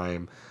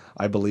time.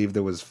 I believe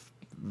there was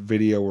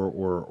video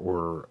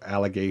or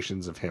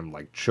allegations of him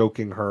like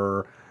choking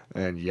her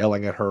and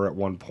yelling at her at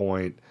one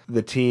point.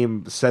 The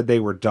team said they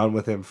were done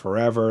with him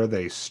forever.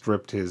 They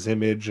stripped his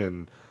image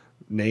and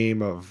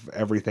name of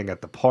everything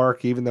at the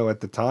park, even though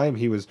at the time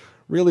he was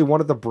really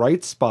one of the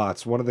bright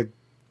spots, one of the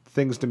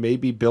things to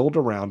maybe build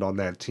around on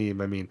that team.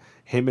 I mean,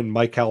 him and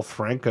Michael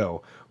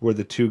Franco were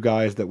the two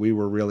guys that we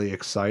were really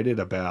excited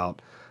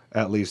about,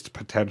 at least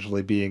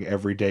potentially being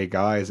everyday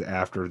guys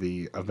after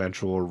the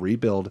eventual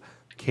rebuild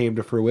came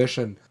to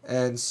fruition.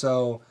 And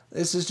so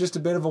this is just a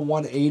bit of a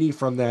 180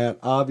 from that.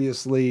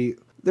 Obviously,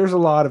 there's a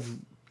lot of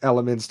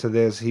elements to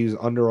this. He's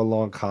under a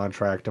long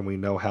contract, and we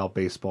know how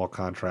baseball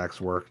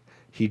contracts work.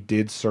 He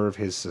did serve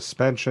his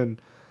suspension.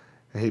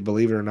 Hey,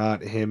 believe it or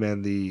not, him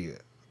and the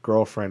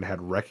girlfriend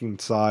had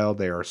reconciled.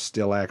 They are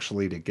still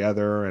actually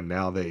together, and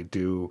now they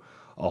do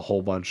a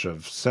whole bunch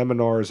of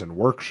seminars and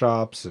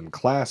workshops and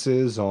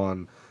classes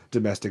on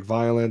domestic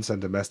violence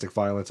and domestic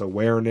violence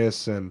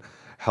awareness and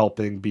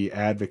helping be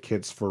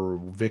advocates for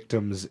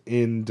victims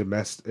in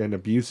domestic and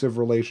abusive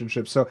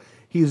relationships. So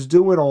he's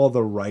doing all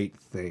the right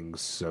things,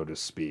 so to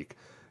speak.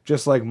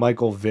 Just like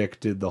Michael Vick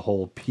did the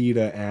whole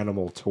PETA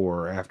animal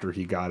tour after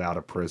he got out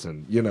of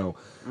prison. You know,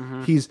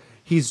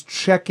 he's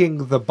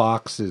checking the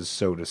boxes,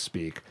 so to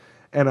speak.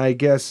 And I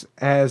guess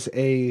as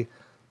a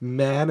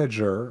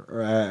manager,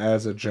 or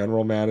as a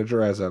general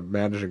manager, as a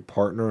managing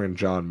partner in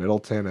John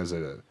Middleton, as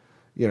a,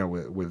 you know,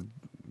 with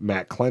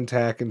Matt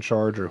Klentak in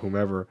charge or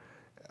whomever,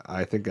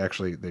 I think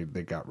actually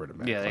they got rid of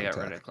Matt Yeah, they Klentak.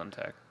 got rid of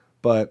Clintac.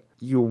 But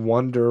you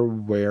wonder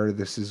where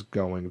this is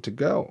going to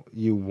go.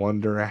 You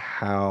wonder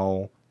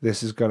how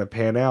this is going to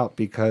pan out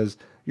because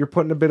you're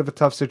put in a bit of a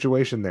tough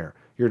situation there.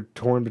 You're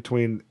torn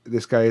between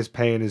this guy is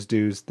paying his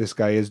dues, this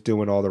guy is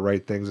doing all the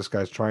right things, this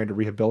guy's trying to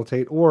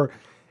rehabilitate, or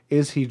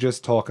is he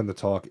just talking the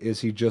talk? Is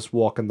he just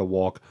walking the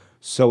walk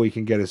so he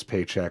can get his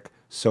paycheck,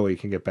 so he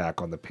can get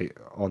back on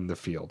the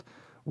field?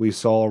 We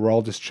saw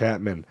Aroldis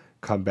Chapman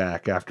come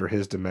back after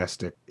his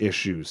domestic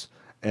issues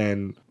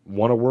and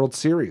won a World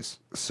Series.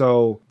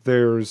 So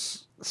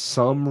there's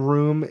some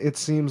room, it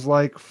seems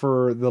like,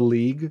 for the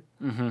league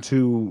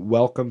to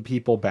welcome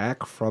people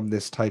back from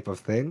this type of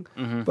thing.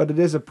 But it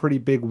is a pretty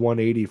big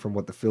 180 from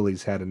what the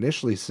Phillies had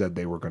initially said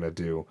they were going to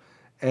do.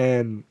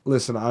 And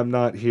listen, I'm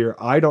not here.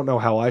 I don't know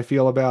how I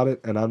feel about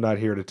it, and I'm not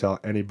here to tell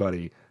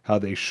anybody how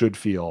they should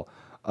feel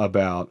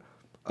about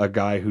a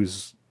guy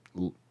who's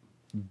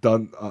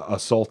done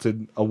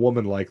assaulted a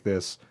woman like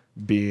this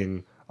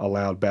being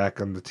allowed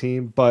back on the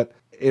team. But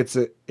it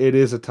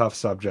is a tough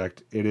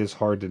subject. It is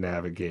hard to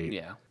navigate.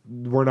 Yeah.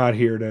 We're not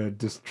here to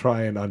just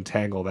try and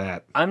untangle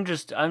that. I'm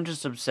just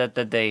upset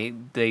that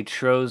they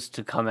chose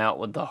to come out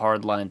with the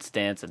hardline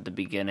stance at the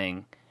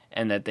beginning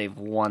and that they've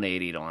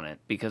 180'd on it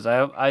because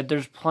I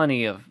there's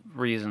plenty of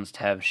reasons to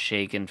have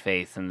shaken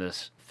faith in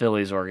this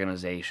Phillies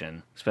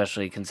organization,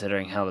 especially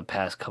considering how the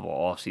past couple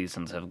off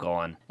seasons have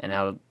gone and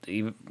how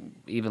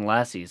even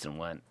last season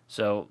went.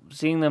 So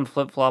seeing them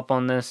flip-flop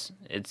on this,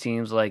 it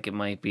seems like it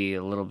might be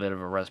a little bit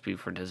of a recipe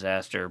for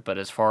disaster, but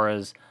as far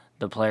as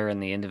the player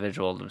and the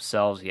individual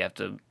themselves, you have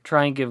to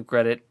try and give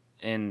credit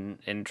in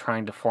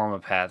trying to form a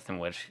path in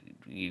which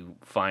you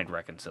find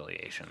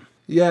reconciliation.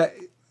 Yeah,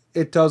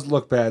 it does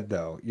look bad,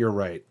 though. You're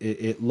right.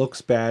 It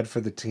looks bad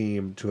for the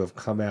team to have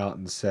come out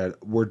and said,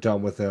 we're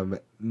done with him.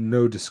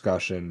 No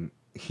discussion.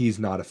 He's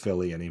not a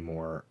Philly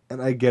anymore.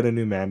 And I get a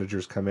new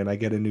manager's come in. I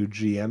get a new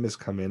GM has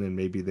come in, and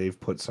maybe they've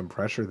put some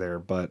pressure there.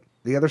 But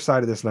the other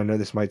side of this, and I know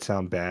this might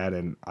sound bad,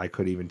 and I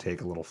could even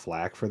take a little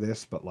flack for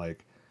this, but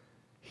like,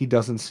 he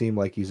doesn't seem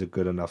like he's a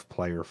good enough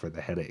player for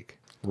the headache.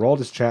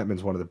 Aroldis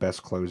Chapman's one of the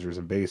best closers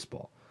in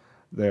baseball.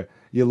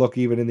 You look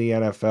even in the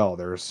NFL,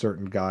 there are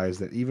certain guys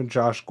that even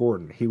Josh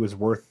Gordon, he was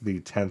worth the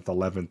 10th,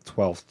 11th,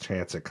 12th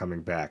chance at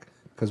coming back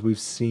because we've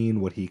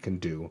seen what he can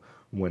do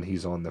when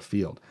he's on the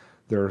field.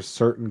 There are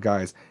certain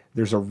guys,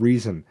 there's a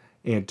reason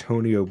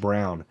Antonio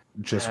Brown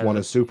just won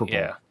a Super Bowl.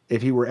 Yeah.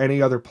 If he were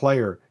any other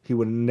player, he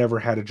would have never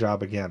had a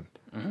job again.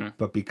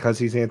 But because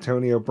he's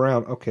Antonio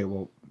Brown,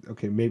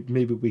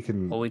 maybe we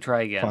can Well, we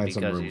try again find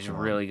some because room he's for him.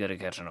 really good at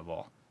catching a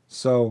ball.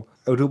 So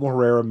Odubel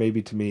Herrera,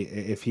 maybe to me,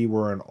 if he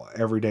were an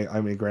everyday,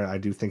 I mean, granted, I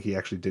do think he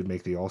actually did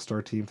make the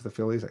All-Star team for the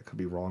Phillies. I could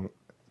be wrong.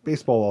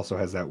 Baseball also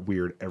has that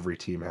weird every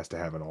team has to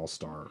have an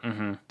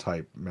All-Star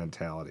type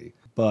mentality.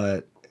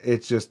 But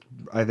it's just,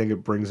 I think it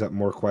brings up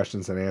more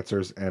questions than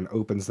answers and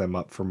opens them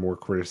up for more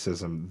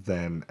criticism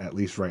than, at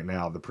least right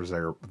now, the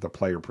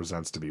player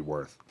presents to be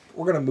worth.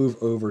 We're going to move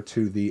over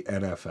to the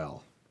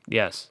NFL.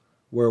 Yes.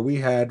 Where we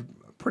had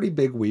a pretty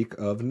big week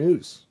of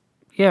news.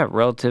 Yeah,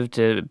 relative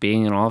to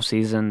being an off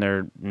season, there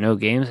are no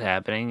games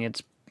happening.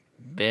 It's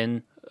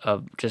been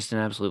just an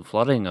absolute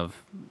flooding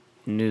of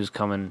news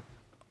coming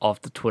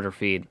off the Twitter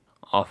feed,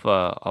 off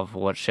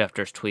what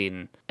Schefter's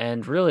tweeting.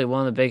 And really,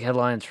 one of the big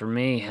headlines for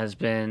me has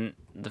been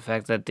the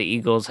fact that the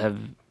Eagles have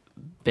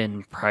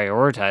been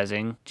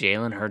prioritizing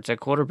Jalen Hurts at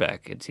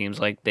quarterback. It seems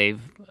like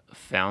they've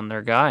found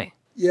their guy.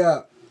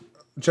 Yeah.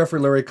 Jeffrey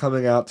Lurie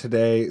coming out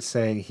today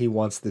saying he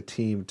wants the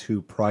team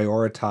to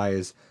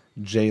prioritize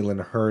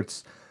Jalen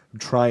Hurts,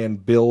 try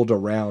and build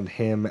around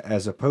him,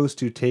 as opposed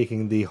to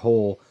taking the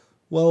whole,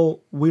 well,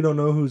 we don't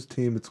know whose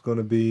team it's going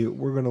to be.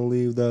 We're going to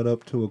leave that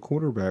up to a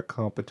quarterback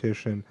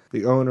competition.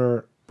 The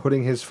owner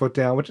putting his foot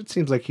down, which it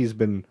seems like he's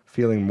been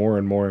feeling more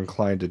and more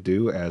inclined to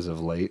do as of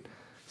late,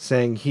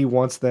 saying he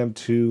wants them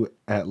to,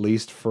 at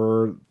least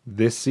for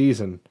this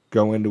season,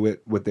 go into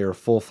it with their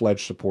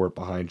full-fledged support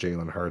behind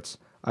Jalen Hurts.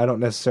 I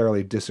don't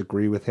necessarily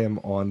disagree with him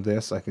on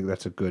this. I think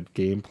that's a good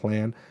game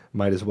plan.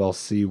 Might as well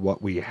see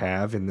what we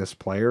have in this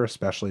player,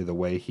 especially the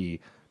way he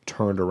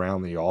turned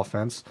around the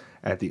offense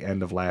at the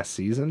end of last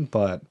season.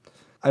 But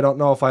I don't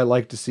know if I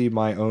like to see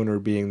my owner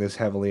being this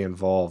heavily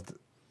involved.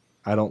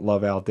 I don't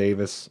love Al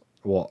Davis.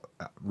 Well,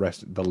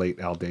 rest the late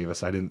Al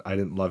Davis. I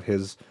didn't love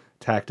his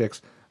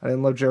tactics. I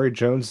didn't love Jerry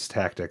Jones'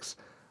 tactics.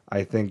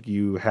 I think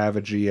you have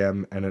a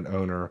GM and an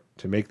owner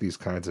to make these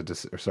kinds of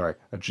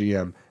a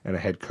GM and a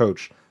head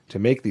coach to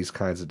make these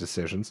kinds of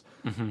decisions.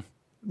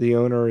 The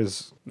owner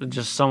is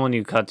just someone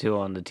you cut to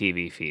on the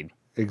TV feed.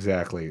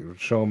 Exactly.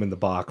 Show him in the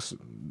box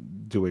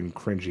doing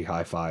cringy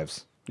high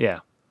fives. Yeah,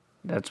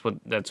 that's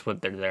what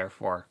they're there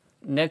for.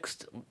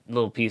 Next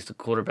little piece of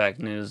quarterback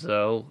news,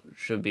 though,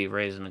 should be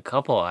raising a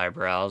couple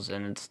eyebrows,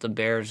 and it's the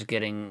Bears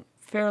getting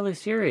fairly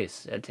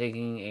serious at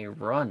taking a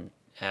run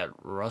at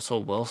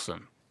Russell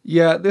Wilson.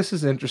 Yeah, this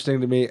is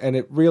interesting to me, and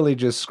it really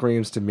just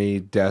screams to me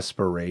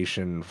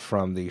desperation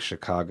from the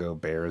Chicago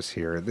Bears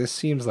here. This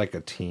seems like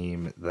a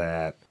team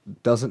that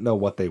doesn't know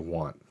what they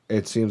want.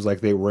 It seems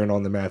like they were in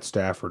on the Matt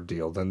Stafford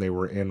deal, then they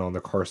were in on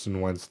the Carson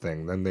Wentz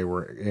thing, then they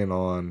were in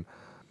on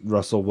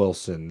Russell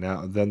Wilson.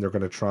 Then they're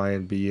going to try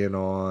and be in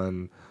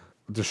on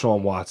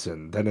Deshaun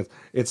Watson. Then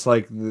it's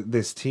like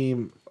this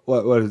team.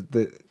 What is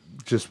the?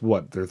 Just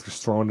what they're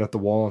just throwing it at the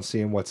wall and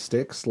seeing what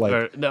sticks.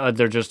 Like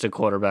they're just a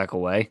quarterback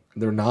away.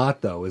 They're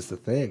not, though, is the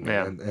thing.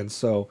 Yeah. And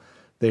so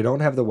they don't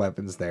have the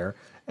weapons there.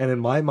 And in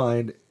my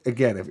mind,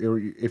 again,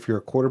 if you're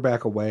a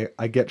quarterback away,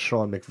 I get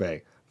Sean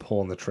McVay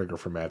pulling the trigger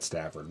for Matt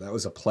Stafford. That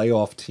was a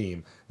playoff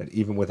team that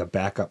even with a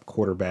backup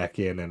quarterback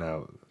in and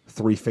a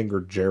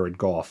three-fingered Jared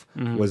Goff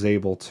was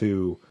able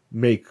to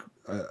make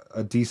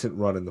a decent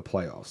run in the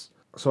playoffs.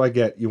 So I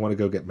get you want to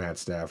go get Matt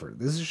Stafford.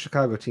 This is a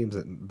Chicago team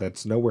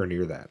that's nowhere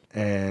near that.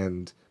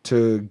 And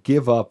to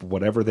give up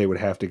whatever they would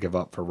have to give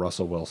up for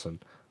Russell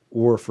Wilson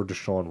or for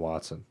Deshaun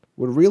Watson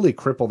would really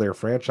cripple their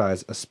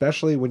franchise,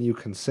 especially when you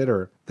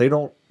consider they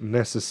don't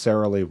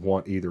necessarily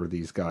want either of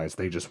these guys.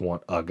 They just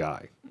want a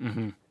guy.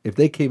 If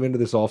they came into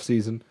this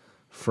offseason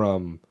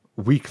from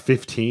week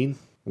 15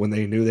 when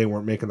they knew they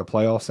weren't making the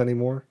playoffs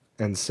anymore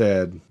and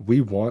said, we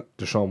want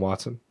Deshaun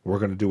Watson, we're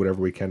going to do whatever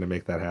we can to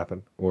make that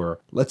happen. Or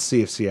let's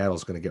see if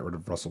Seattle's going to get rid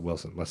of Russell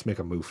Wilson. Let's make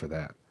a move for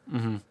that.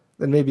 Then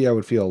maybe I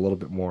would feel a little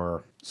bit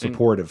more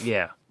supportive.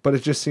 Yeah. But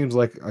it just seems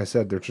like I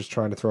said, they're just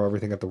trying to throw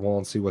everything at the wall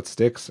and see what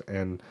sticks.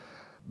 And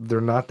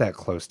they're not that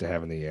close to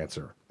having the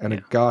answer.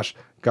 And gosh,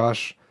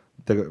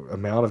 the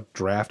amount of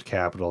draft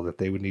capital that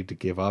they would need to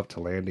give up to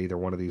land either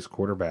one of these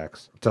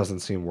quarterbacks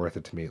doesn't seem worth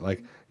it to me.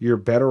 Like, you're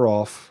better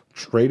off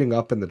trading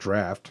up in the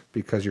draft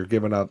because you're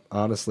giving up,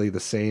 honestly, the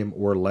same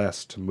or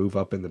less to move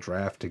up in the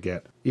draft to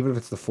get, even if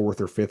it's the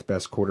fourth or fifth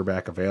best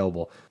quarterback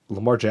available.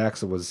 Lamar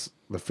Jackson was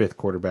the fifth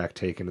quarterback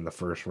taken in the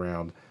first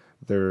round.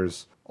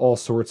 There's all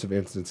sorts of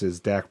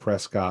instances. Dak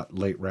Prescott,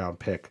 late round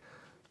pick.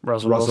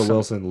 Russell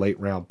Wilson, late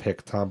round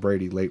pick. Tom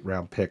Brady, late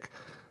round pick.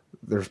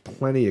 There's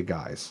plenty of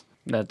guys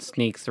that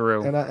sneak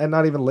through, and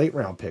not even late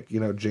round pick. You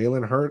know,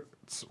 Jalen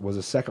Hurts was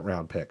a second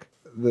round pick.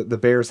 The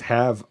Bears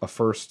have a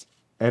first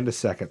and a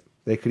second.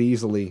 They could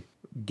easily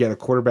get a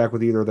quarterback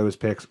with either of those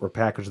picks, or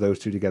package those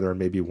two together and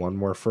maybe one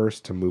more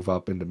first to move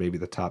up into maybe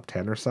the top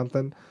 10 or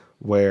something.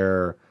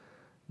 Where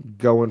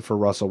going for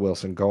Russell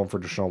Wilson, going for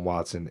Deshaun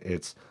Watson,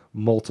 it's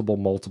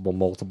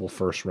multiple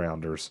first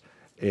rounders.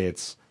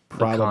 It's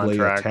probably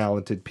a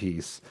talented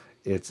piece.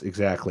 It's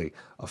exactly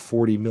a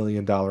 $40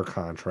 million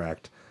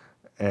contract.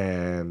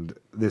 and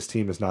this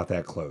team is not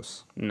that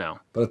close. No.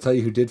 But I'll tell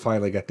you who did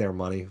finally get their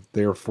money,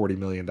 their $40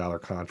 million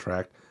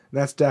contract, and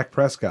that's Dak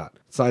Prescott.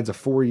 Signs a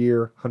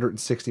 4-year,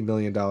 $160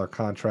 million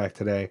contract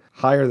today,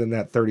 higher than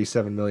that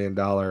 $37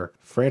 million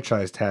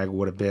franchise tag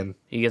would have been.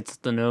 He gets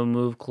the no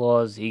move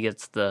clause. He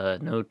gets the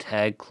no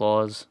tag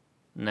clause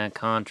in that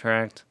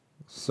contract.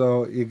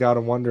 So you got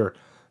to wonder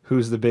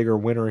who's the bigger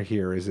winner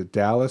here. Is it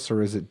Dallas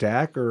or is it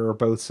Dak, or are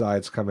both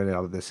sides coming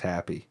out of this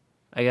happy?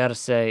 I gotta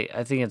say,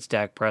 I think it's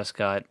Dak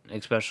Prescott,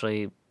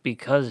 especially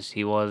because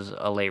he was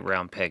a late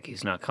round pick.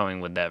 He's not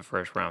coming with that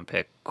first round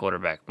pick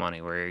quarterback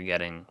money where you're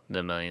getting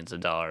the millions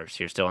of dollars.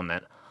 You're still in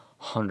that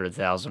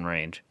 100,000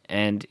 range.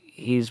 And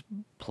he's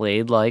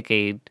played like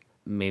a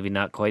maybe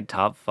not quite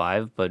top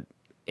 5, but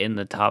in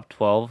the top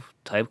 12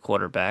 type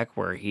quarterback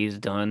where he's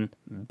done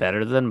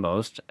better than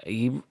most.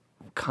 He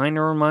kind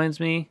of reminds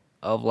me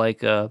of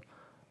like an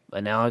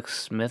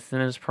Alex Smith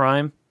in his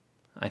prime.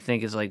 I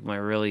think is like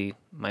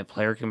my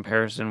player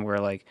comparison where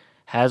like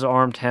has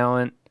arm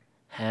talent,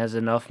 has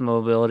enough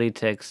mobility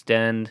to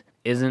extend,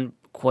 isn't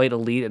quite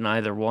elite in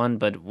either one,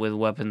 but with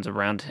weapons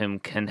around him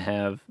can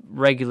have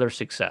regular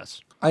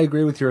success. I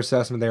agree with your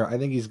assessment there. I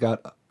think he's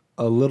got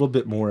a little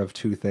bit more of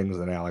two things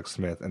than Alex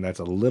Smith, and that's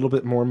a little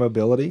bit more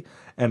mobility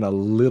and a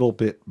little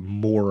bit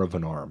more of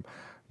an arm.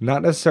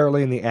 Not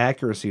necessarily in the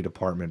accuracy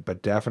department,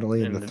 but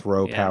definitely in the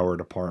throw power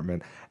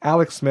department.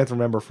 Alex Smith,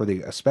 remember,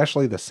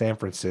 especially the San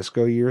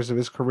Francisco years of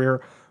his career,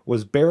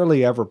 was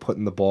barely ever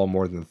putting the ball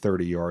more than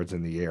 30 yards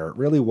in the air. It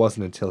really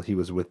wasn't until he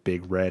was with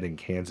Big Red in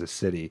Kansas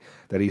City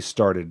that he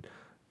started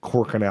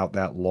corking out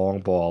that long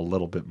ball a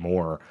little bit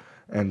more.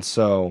 And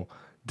so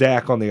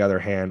Dak, on the other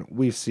hand,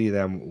 we see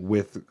them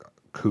with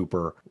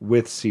Cooper,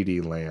 with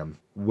CeeDee Lamb,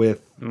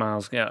 with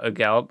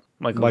Gallup.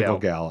 Michael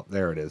Gallup.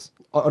 There it is.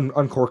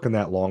 Uncorking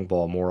that long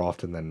ball more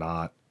often than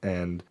not.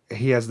 And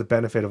he has the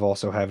benefit of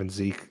also having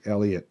Zeke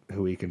Elliott,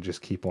 who he can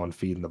just keep on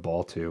feeding the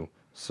ball to.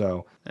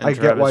 So and I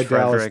get why Dallas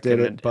Frederick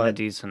did it, but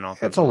it's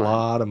a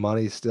lot of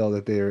money still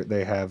that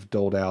they have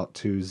doled out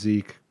to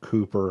Zeke,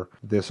 Cooper,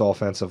 this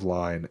offensive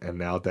line, and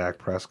now Dak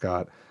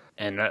Prescott.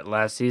 And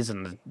last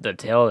season, the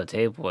tail of the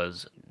tape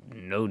was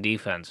no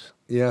defense.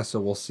 Yeah, so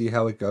we'll see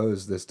how it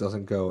goes. This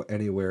doesn't go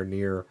anywhere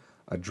near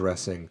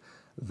addressing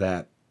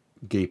that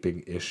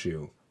gaping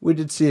issue. We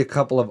did see a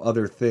couple of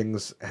other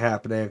things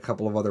happening, a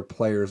couple of other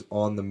players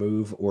on the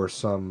move, or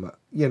some,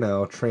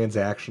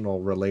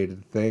 transactional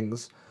related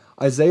things.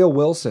 Isaiah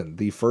Wilson,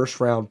 the first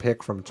round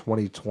pick from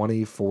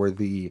 2020 for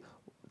the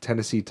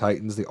Tennessee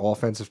Titans, the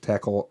offensive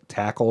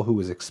tackle who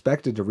was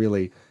expected to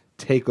really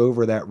take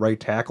over that right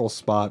tackle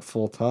spot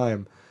full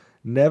time,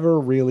 never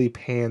really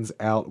pans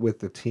out with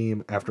the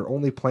team after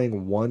only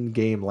playing one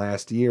game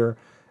last year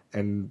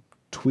and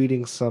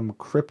tweeting some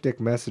cryptic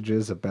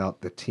messages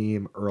about the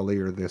team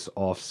earlier this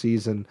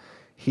offseason.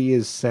 He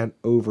is sent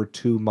over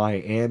to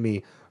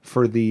Miami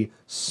for the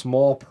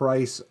small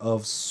price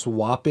of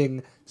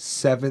swapping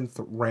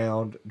 7th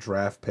round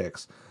draft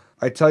picks.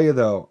 I tell you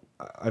though,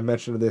 I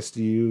mentioned this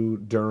to you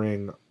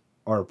during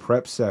our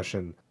prep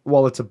session.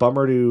 While it's a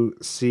bummer to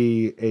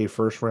see a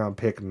first round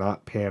pick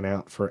not pan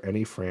out for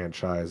any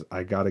franchise,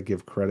 I got to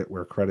give credit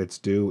where credit's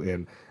due,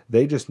 and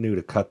they just knew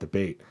to cut the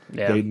bait.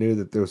 Yeah. They knew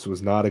that this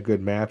was not a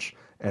good match,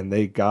 and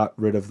they got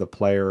rid of the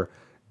player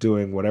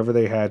doing whatever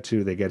they had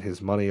to. They get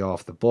his money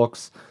off the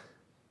books.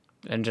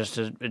 And just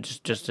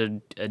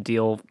a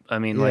deal. I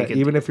mean,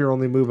 even if you're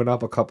only moving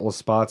up a couple of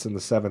spots in the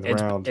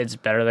 7th round, it's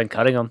better than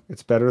cutting them.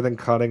 It's better than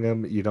cutting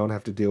them. You don't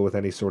have to deal with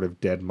any sort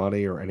of dead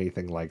money or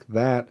anything like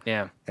that.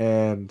 Yeah.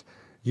 And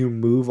you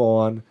move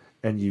on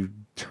and you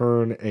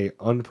turn a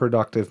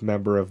unproductive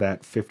member of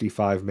that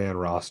 55-man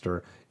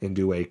roster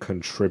into a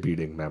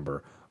contributing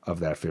member of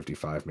that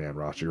 55-man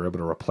roster. You're able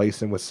to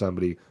replace him with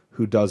somebody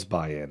who does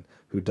buy in,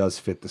 who does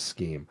fit the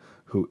scheme,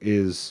 who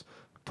is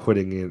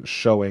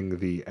showing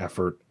the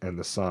effort and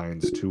the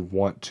signs to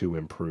want to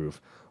improve,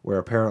 where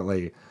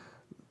apparently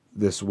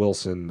this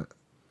Wilson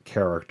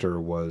character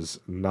was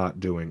not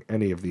doing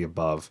any of the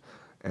above.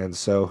 And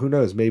so who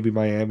knows, maybe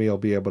Miami will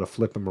be able to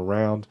flip him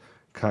around.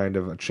 Kind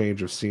of a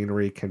change of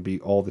scenery can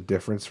be all the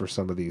difference for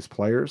some of these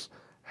players.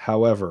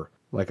 However,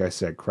 like I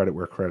said, credit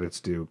where credit's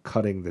due,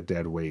 cutting the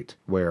dead weight,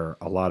 where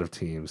a lot of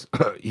teams,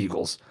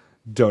 Eagles,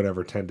 don't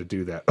ever tend to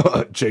do that.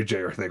 JJ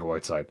or think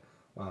Whiteside.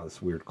 Wow,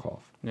 this weird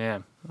cough.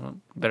 Yeah, well,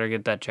 better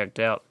get that checked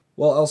out.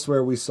 Well,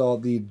 elsewhere we saw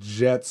the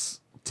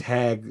Jets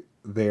tag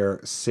their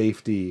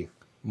safety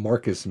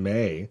Marcus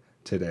May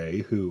today,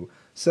 who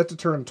set to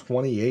turn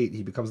 28.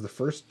 He becomes the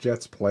first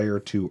Jets player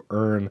to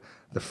earn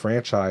the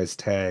franchise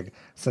tag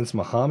since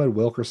Muhammad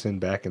Wilkerson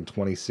back in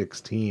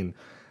 2016.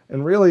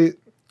 And really, it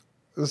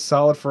was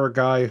solid for a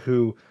guy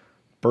who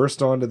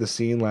burst onto the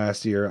scene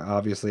last year,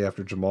 obviously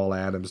after Jamal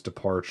Adams'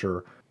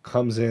 departure,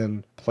 comes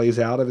in, plays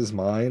out of his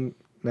mind.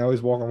 Now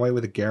he's walking away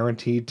with a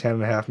guaranteed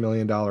 $10.5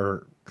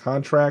 million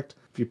contract.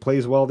 If he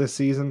plays well this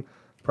season,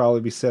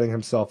 probably be setting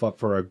himself up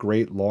for a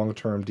great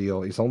long-term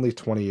deal. He's only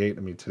 28.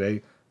 I mean,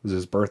 today was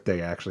his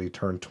birthday, actually. He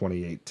turned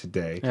 28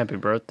 today. Happy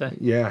birthday.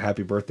 Yeah,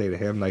 happy birthday to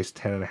him. Nice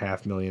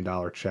 $10.5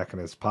 million check in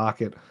his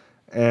pocket.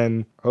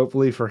 And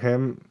hopefully for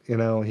him,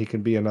 he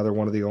can be another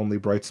one of the only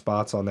bright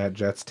spots on that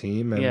Jets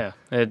team. And yeah,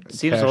 it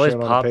seems to cash always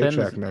in on a pop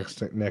paycheck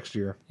in. next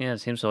year. Yeah, it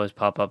seems to always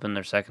pop up in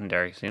their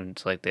secondary.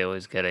 Seems like they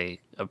always get a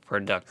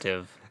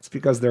productive. It's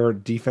because their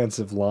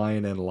defensive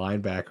line and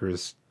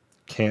linebackers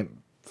can't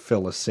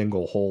fill a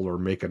single hole or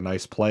make a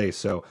nice play.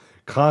 So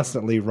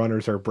constantly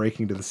runners are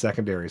breaking to the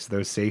secondary. So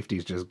those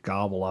safeties just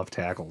gobble up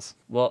tackles.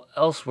 Well,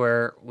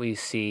 elsewhere we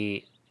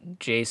see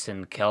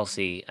Jason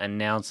Kelsey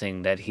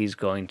announcing that he's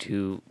going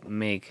to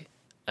make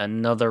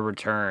another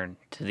return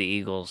to the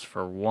Eagles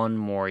for one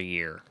more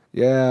year.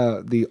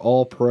 Yeah, the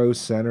all-pro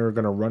center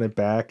going to run it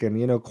back.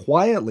 And,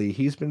 quietly,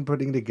 he's been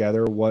putting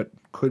together what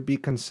could be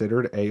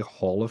considered a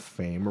Hall of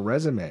Fame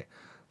resume.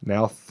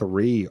 Now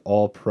 3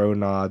 all-pro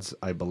nods,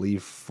 I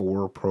believe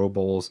 4 Pro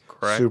Bowls,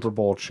 Correct. Super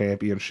Bowl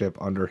championship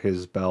under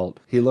his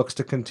belt. He looks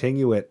to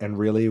continue it, and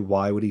really,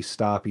 why would he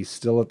stop? He's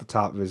still at the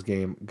top of his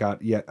game.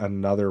 Got yet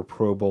another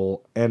Pro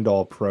Bowl and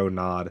all-pro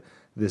nod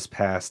this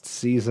past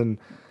season.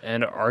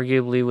 And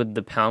arguably with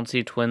the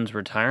Pouncey twins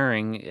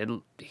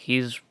retiring,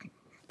 he's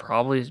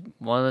probably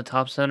one of the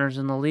top centers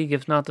in the league,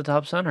 if not the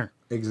top center.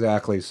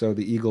 Exactly. So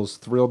the Eagles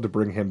thrilled to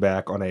bring him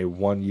back on a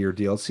 1-year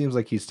deal. It seems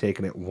like he's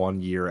taken it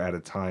 1 year at a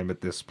time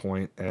at this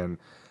point, and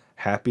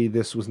happy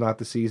this was not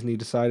the season he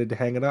decided to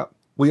hang it up.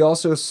 We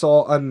also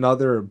saw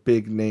another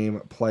big name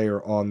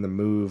player on the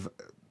move.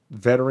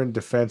 Veteran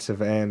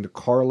defensive end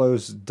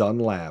Carlos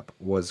Dunlap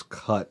was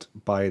cut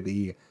by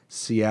the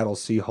Seattle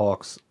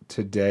Seahawks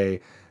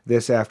today.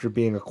 This after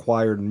being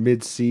acquired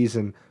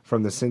mid-season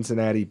from the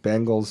Cincinnati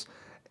Bengals.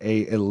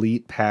 A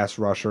elite pass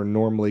rusher,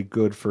 normally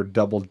good for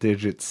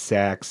double-digit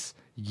sacks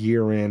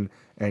year in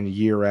and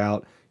year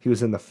out. He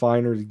was in the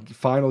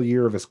final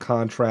year of his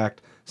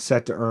contract,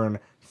 set to earn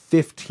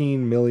 $15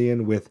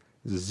 million with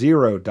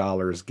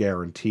 $0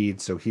 guaranteed.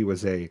 So he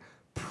was a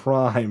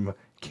prime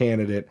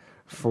candidate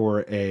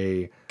for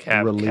a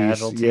release.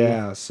 Casualty.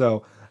 Yeah,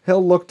 so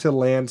he'll look to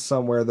land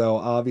somewhere, though.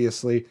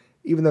 Obviously,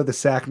 even though the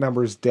sack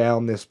number's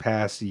down this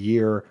past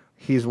year,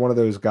 he's one of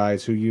those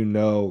guys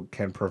who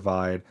can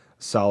provide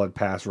solid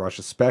pass rush,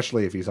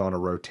 especially if he's on a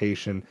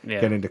rotation,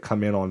 getting to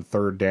come in on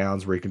third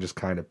downs where he can just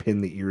kind of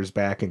pin the ears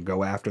back and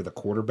go after the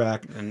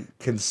quarterback, and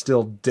can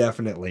still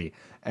definitely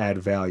add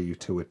value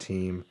to a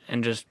team.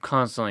 And just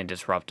constantly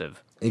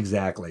disruptive.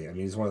 Exactly. I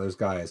mean, he's one of those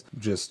guys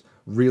just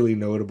really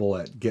notable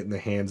at getting the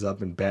hands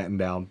up and batting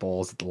down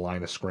balls at the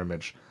line of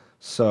scrimmage.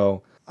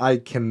 So I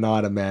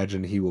cannot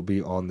imagine he will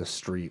be on the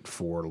street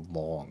for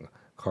long.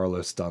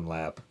 Carlos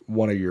Dunlap,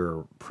 one of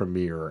your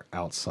premier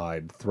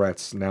outside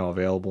threats, now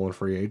available in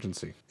free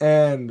agency.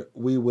 And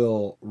we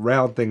will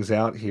round things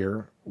out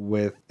here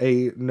with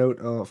a note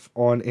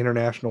on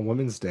International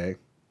Women's Day.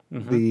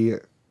 Mm-hmm. The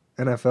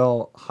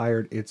NFL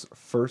hired its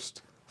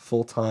first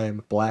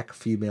full-time black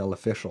female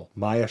official.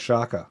 Maya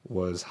Shaka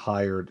was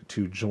hired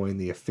to join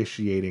the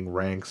officiating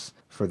ranks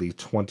for the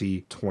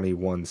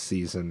 2021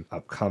 season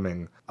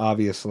upcoming.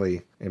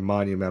 Obviously, a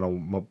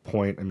monumental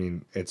point. I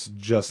mean, it's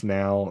just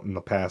now in the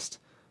past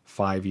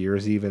 5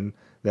 years even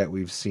that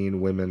we've seen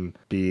women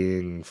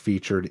being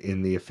featured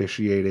in the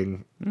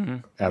officiating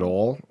at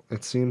all,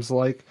 it seems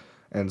like.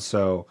 And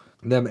so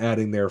them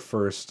adding their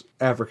first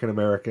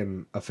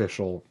African-American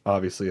official,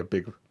 obviously a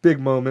big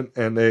moment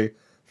and a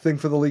thing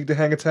for the league to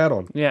hang its hat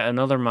on. Yeah,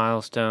 another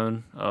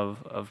milestone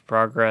of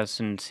progress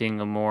and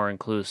seeing a more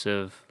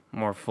inclusive,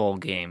 more full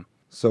game.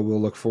 So we'll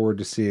look forward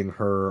to seeing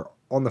her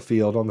on the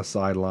field, on the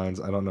sidelines.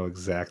 I don't know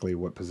exactly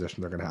what position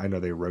they're going to. I know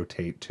they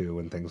rotate too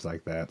and things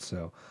like that.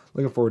 So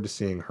looking forward to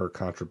seeing her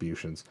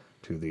contributions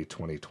to the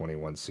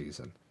 2021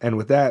 season. And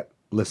with that,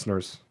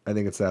 listeners, I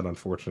think it's that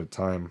unfortunate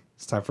time.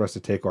 It's time for us to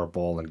take our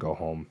ball and go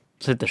home.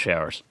 Let's hit the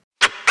showers.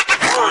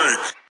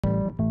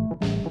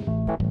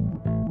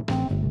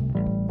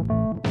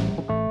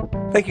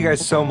 Thank you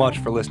guys so much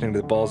for listening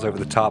to the Balls Over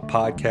the Top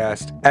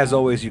podcast. As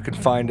always, you can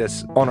find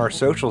us on our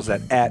socials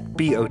at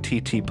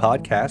BOTT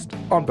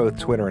Podcast on both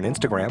Twitter and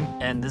Instagram.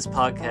 And this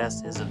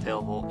podcast is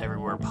available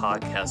everywhere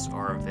podcasts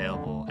are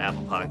available.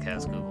 Apple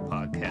Podcasts, Google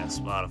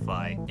Podcasts,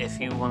 Spotify. If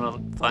you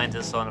want to find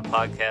us on a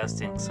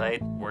podcasting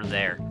site, we're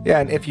there. Yeah,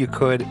 and if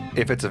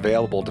it's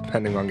available,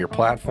 depending on your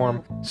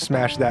platform,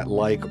 smash that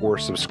like or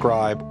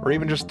subscribe, or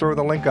even just throw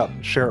the link up,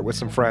 share it with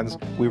some friends.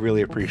 We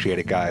really appreciate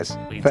it, guys.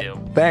 We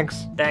do.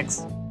 Thanks.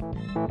 Thanks.